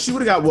 Oh, she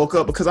would have got woke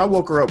up because I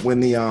woke her up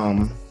when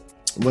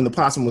the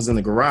possum was in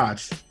the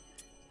garage.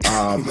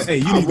 Hey,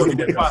 you need to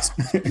get that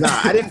possum. Nah,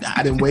 I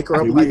didn't wake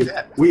her up like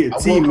that. We a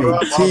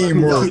teamwork.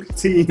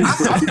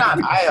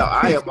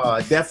 I am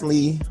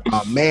definitely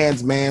a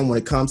man's man when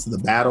it comes to the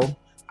battle.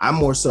 I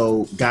more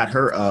so got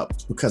her up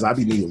because I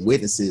be needing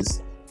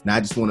witnesses, and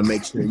I just want to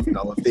make sure,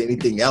 if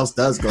anything else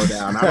does go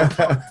down,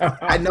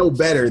 I know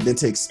better than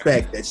to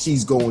expect that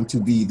she's going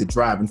to be the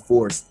driving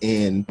force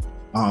in,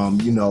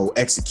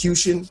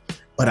 execution.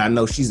 But I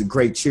know she's a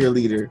great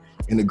cheerleader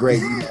and a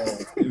great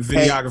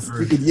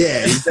videographer.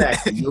 Yeah,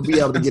 exactly. You'll be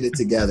able to get it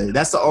together.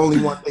 That's the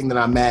only one thing that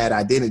I'm mad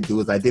I didn't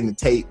do is I didn't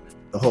tape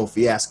the whole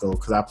fiasco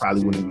because I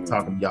probably wouldn't be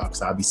talking to y'all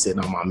because I'd be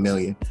sitting on my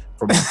million.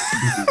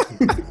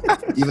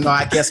 Even though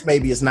I guess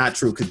maybe it's not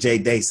true because Jay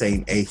Day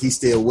saying, "Hey, he's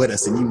still with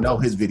us," and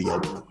his video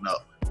coming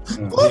up.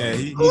 Yeah,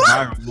 he's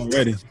viral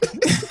already.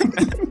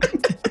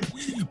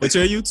 But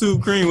your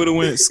YouTube cream would have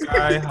went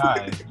sky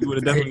high. You would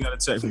have definitely got a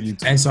check from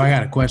YouTube. And so I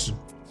got a question.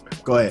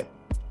 Go ahead.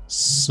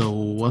 So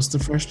what's the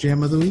fresh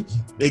jam of the week?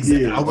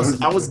 Exactly. Yeah. I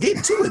was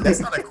getting to it. That's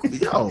not a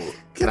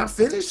can I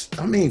finish?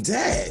 I mean,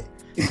 Dad.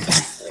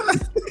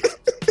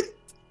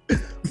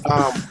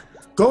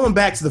 Going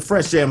back to the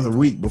fresh jam of the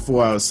week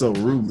before I was so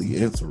rudely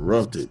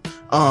interrupted.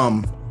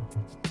 I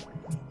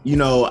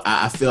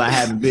feel I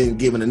haven't been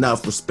given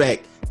enough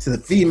respect to the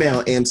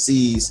female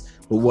MCs,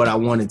 but what I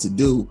wanted to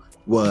do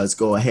was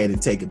go ahead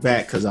and take it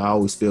back because I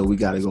always feel we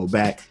got to go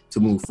back to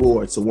move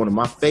forward. So one of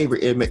my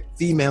favorite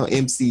female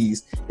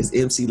MCs is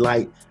MC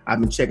Lyte.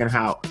 I've been checking her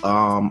out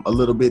a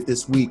little bit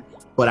this week,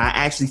 but I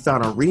actually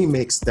found a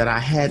remix that I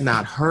had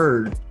not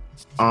heard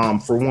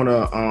for one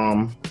of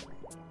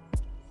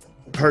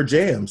her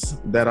jams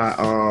that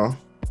I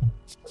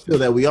feel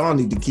that we all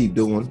need to keep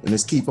doing, and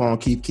it's Keep On,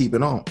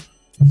 Keepin On.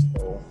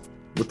 So,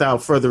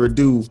 without further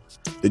ado,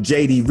 the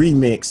JD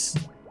remix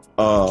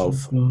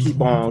of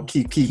Keep On,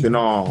 Keepin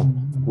On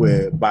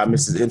by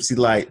Mrs. MC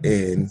Lyte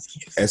and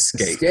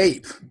Escape.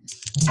 Check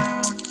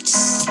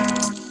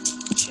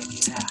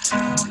it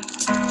out.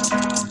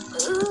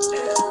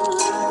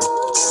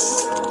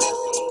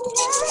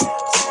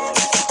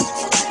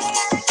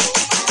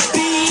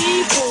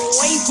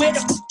 Where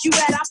the fuck you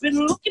at? I've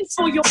been looking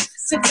for you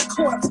since a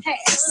quarter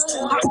past.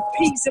 Hot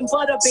peas and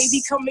butter,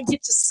 baby, come and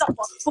get your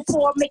supper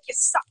before I make you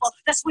suffer.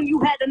 That's when you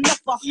had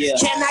enough of. Yeah.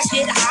 Can I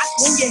get hot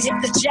when you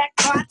hit the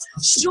jackpot?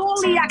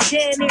 Surely I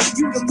can if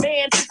you the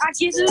man. I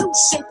get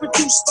loose and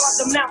produce large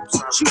amounts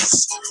of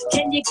juice.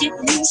 Can you get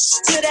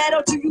used to that,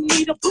 or do you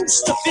need a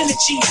boost of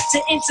energy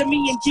to enter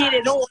me and get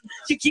it on?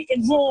 You're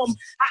getting warm.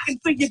 I can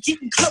feel you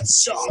getting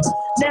closer.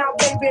 Now,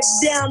 baby,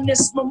 down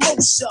this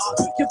mimosa.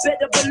 You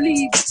better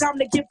believe it's time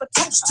to give a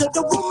toast to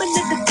the woman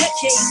of the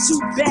decade. Too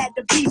bad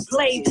to be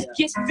played.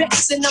 Get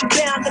vexed and I'm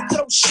bound to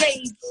throw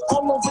shade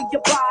all over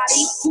your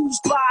body. Whose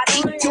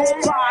body?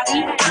 Your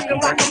body. I can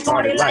rock a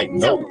party like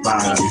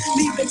nobody.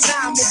 Leaving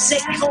time to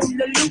take home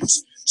the loot.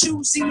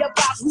 Choosy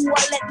about who I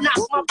let knock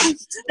my boot.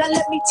 Now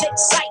let me take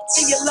sight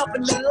to your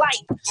loving the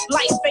light.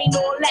 Life ain't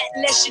all that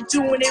unless you're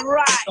doing it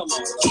right.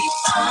 Keep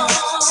on,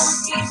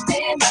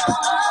 keeping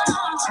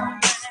on.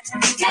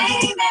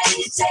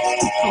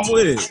 I'm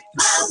with it.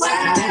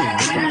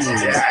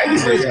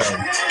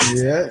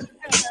 Yeah.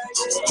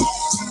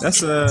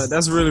 That's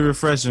really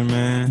refreshing,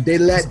 man. They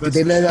let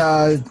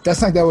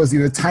that's like that was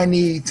either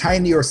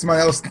Tiny or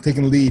somebody else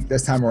taking the lead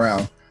this time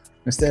around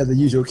instead of the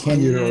usual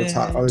Candy or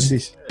top other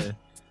station.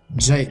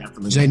 Jay,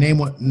 name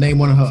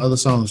one of her other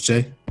songs,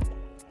 Jay.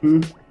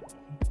 Hmm?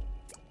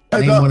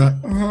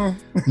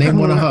 Name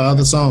one of her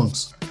other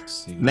songs.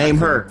 Name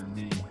her.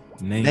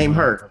 Name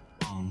her.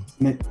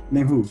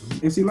 Name who?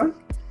 MC Lyte?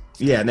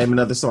 Yeah, name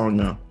another song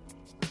now.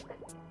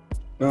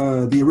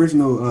 The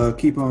original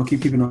Keep On,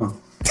 Keepin On.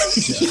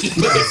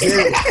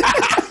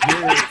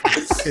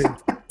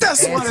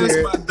 That's why that's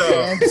my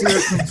dog.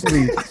 Answer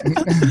complete.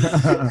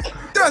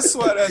 That's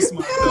why that's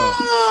my dog.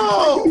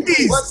 Oh,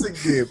 once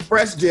again,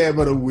 fresh jam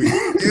of the week.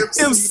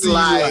 MC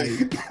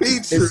Lyte.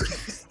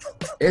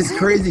 It's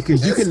crazy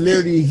because you can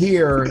literally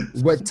hear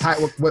when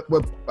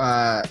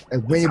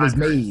it was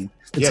made.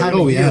 The Yeah, timing.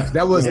 oh, yeah.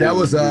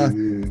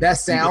 That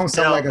sound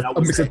sounded like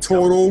a mix of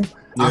Total.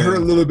 Yeah. I heard a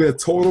little bit of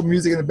Total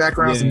music in the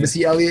background. Some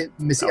Missy Elliott.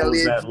 That was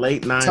that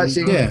late 90s,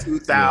 touching.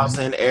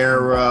 2000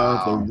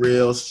 era, the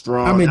real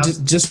strong. I mean,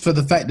 just for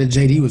the fact that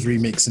JD was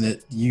remixing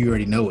it, you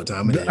already know what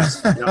time it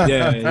is.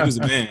 Yeah, he was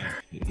the man.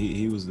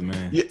 He was the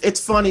man.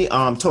 It's funny.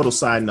 Total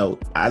side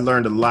note. I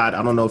learned a lot.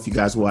 I don't know if you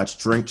guys watch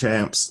Drink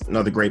Champs,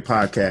 another great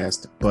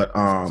podcast, but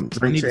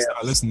Drink Champs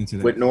listening to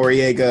that with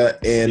Noriega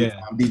and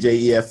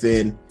DJ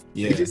EFN.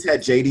 Yeah. They just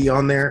had JD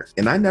on there,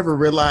 and I never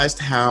realized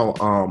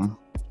how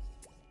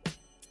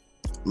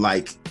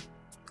like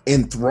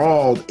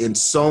enthralled in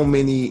so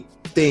many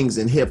things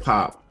in hip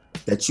hop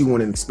that you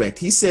wouldn't expect.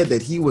 He said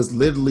that he was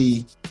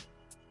literally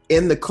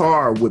in the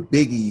car with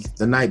Biggie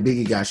the night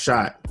Biggie got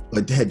shot,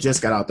 but had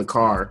just got out the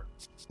car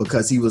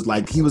because he was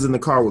in the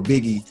car with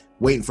Biggie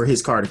waiting for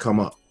his car to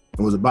come up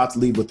and was about to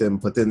leave with him,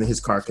 but then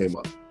his car came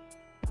up.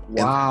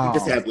 Wow. And we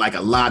just had like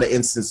a lot of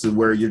instances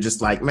where you're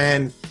just like,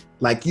 man,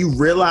 like you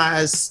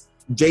realize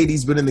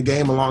JD's been in the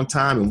game a long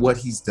time and what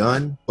he's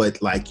done, but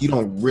like you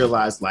don't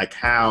realize like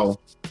how,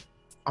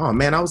 oh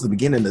man, I was the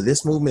beginning of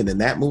this movement and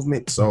that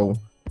movement. So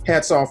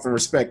hats off and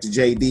respect to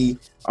JD.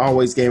 I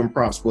always gave him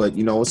props, but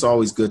you know, it's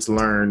always good to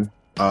learn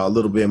a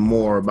little bit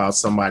more about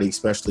somebody,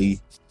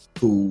 especially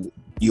who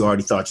you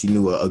already thought you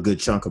knew a good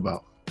chunk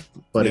about.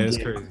 But yeah,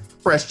 again,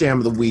 fresh jam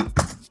of the week,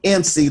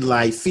 MC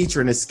Lyte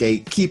featuring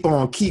Escape. Keepin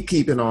On.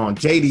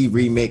 JD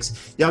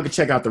remix. Y'all can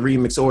check out the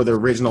remix or the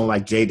original,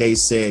 like J Day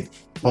said.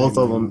 Both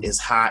of them is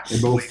hot. They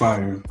both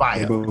fire. Fire.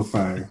 They both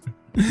fire.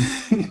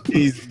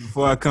 Easy.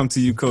 Before I come to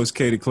you, Coach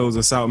K, to close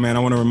us out, man, I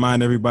want to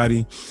remind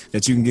everybody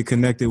that you can get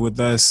connected with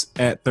us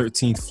at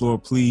 13th Floor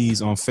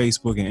Please on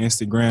Facebook and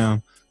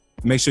Instagram.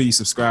 Make sure you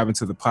subscribe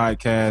to the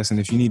podcast. And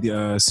if you need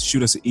to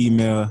shoot us an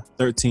email,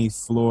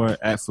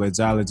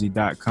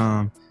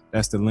 13thfloor@fledgeology.com.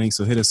 That's the link.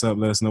 So hit us up.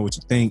 Let us know what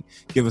you think.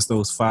 Give us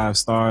those 5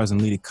 stars and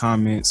leave the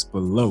comments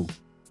below.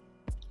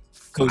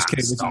 Coach K,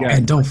 what you got?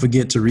 And don't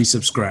forget to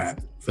resubscribe.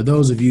 For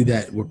those of you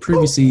that were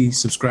previously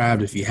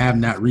subscribed, if you have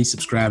not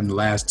resubscribed in the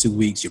last 2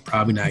 weeks, you're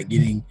probably not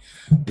getting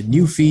the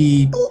new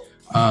feed.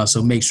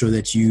 So make sure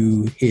that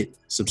you hit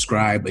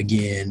subscribe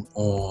again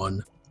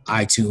on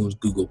iTunes,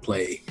 Google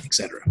Play,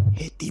 etc.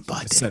 Hit the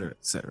button. etc.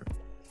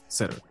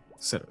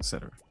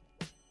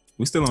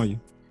 We still on you.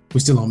 We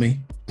still on me?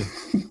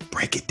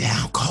 Break it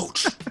down,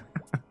 Coach.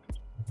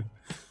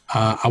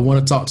 I want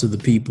to talk to the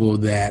people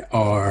that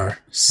are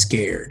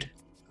scared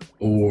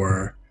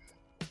or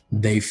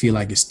they feel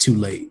like it's too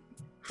late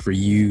for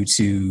you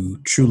to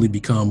truly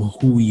become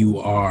who you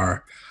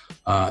are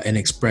and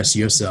express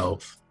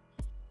yourself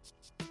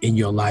in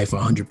your life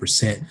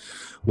 100%,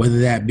 whether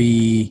that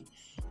be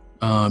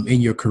in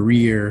your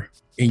career,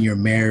 in your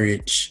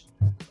marriage,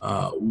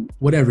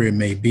 whatever it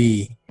may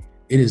be.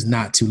 It is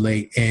not too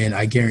late. And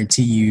I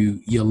guarantee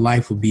you, your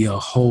life will be a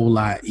whole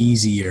lot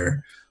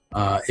easier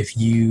if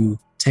you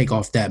take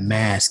off that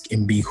mask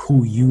and be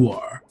who you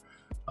are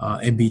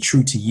and be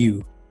true to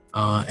you.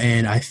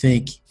 And I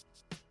think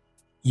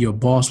your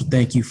boss will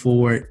thank you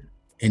for it.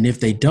 And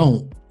if they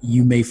don't,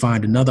 you may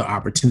find another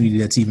opportunity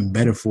that's even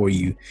better for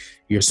you.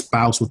 Your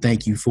spouse will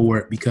thank you for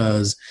it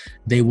because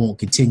they won't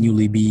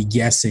continually be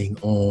guessing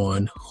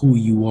on who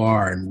you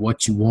are and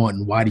what you want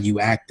and why do you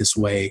act this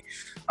way.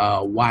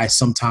 Why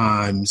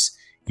sometimes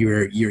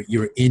you're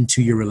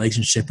into your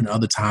relationship and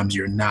other times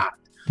you're not.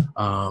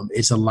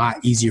 It's a lot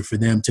easier for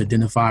them to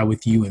identify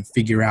with you and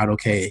figure out,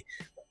 okay,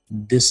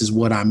 this is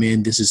what I'm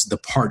in. This is the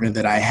partner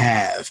that I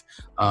have.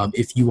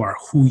 If you are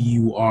who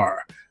you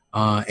are.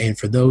 And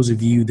for those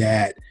of you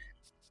that,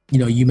 you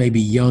know, you may be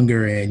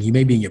younger and you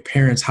may be in your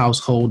parents'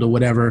 household or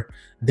whatever,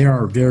 there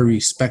are very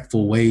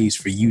respectful ways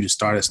for you to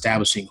start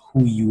establishing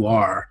who you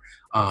are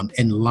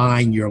and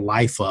line your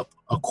life up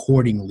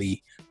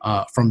accordingly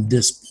from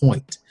this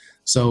point.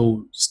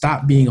 So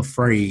stop being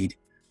afraid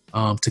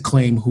to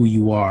claim who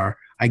you are.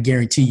 I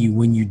guarantee you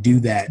when you do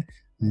that,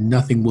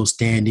 nothing will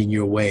stand in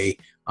your way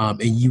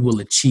and you will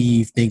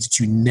achieve things that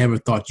you never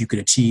thought you could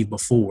achieve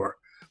before.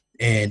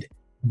 And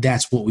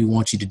that's what we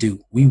want you to do.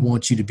 We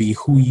want you to be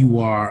who you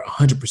are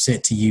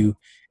 100% to you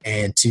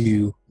and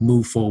to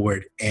move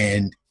forward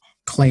and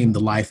claim the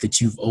life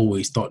that you've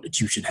always thought that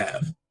you should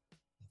have.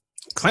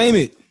 Claim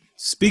it.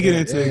 Speak it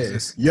into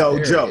existence. Yo,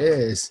 There Joe. it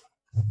is.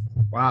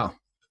 Wow.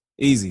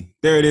 Easy.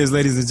 There it is,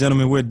 ladies and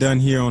gentlemen. We're done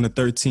here on the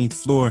 13th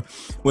floor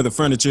where the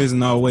furniture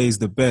isn't always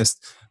the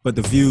best, but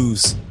the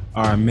views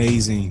are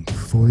amazing.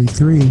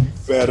 43.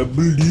 Better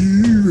believe it.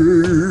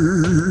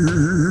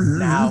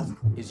 Now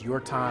is your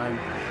time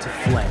to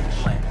fledge.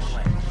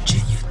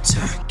 Virginia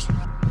Tech.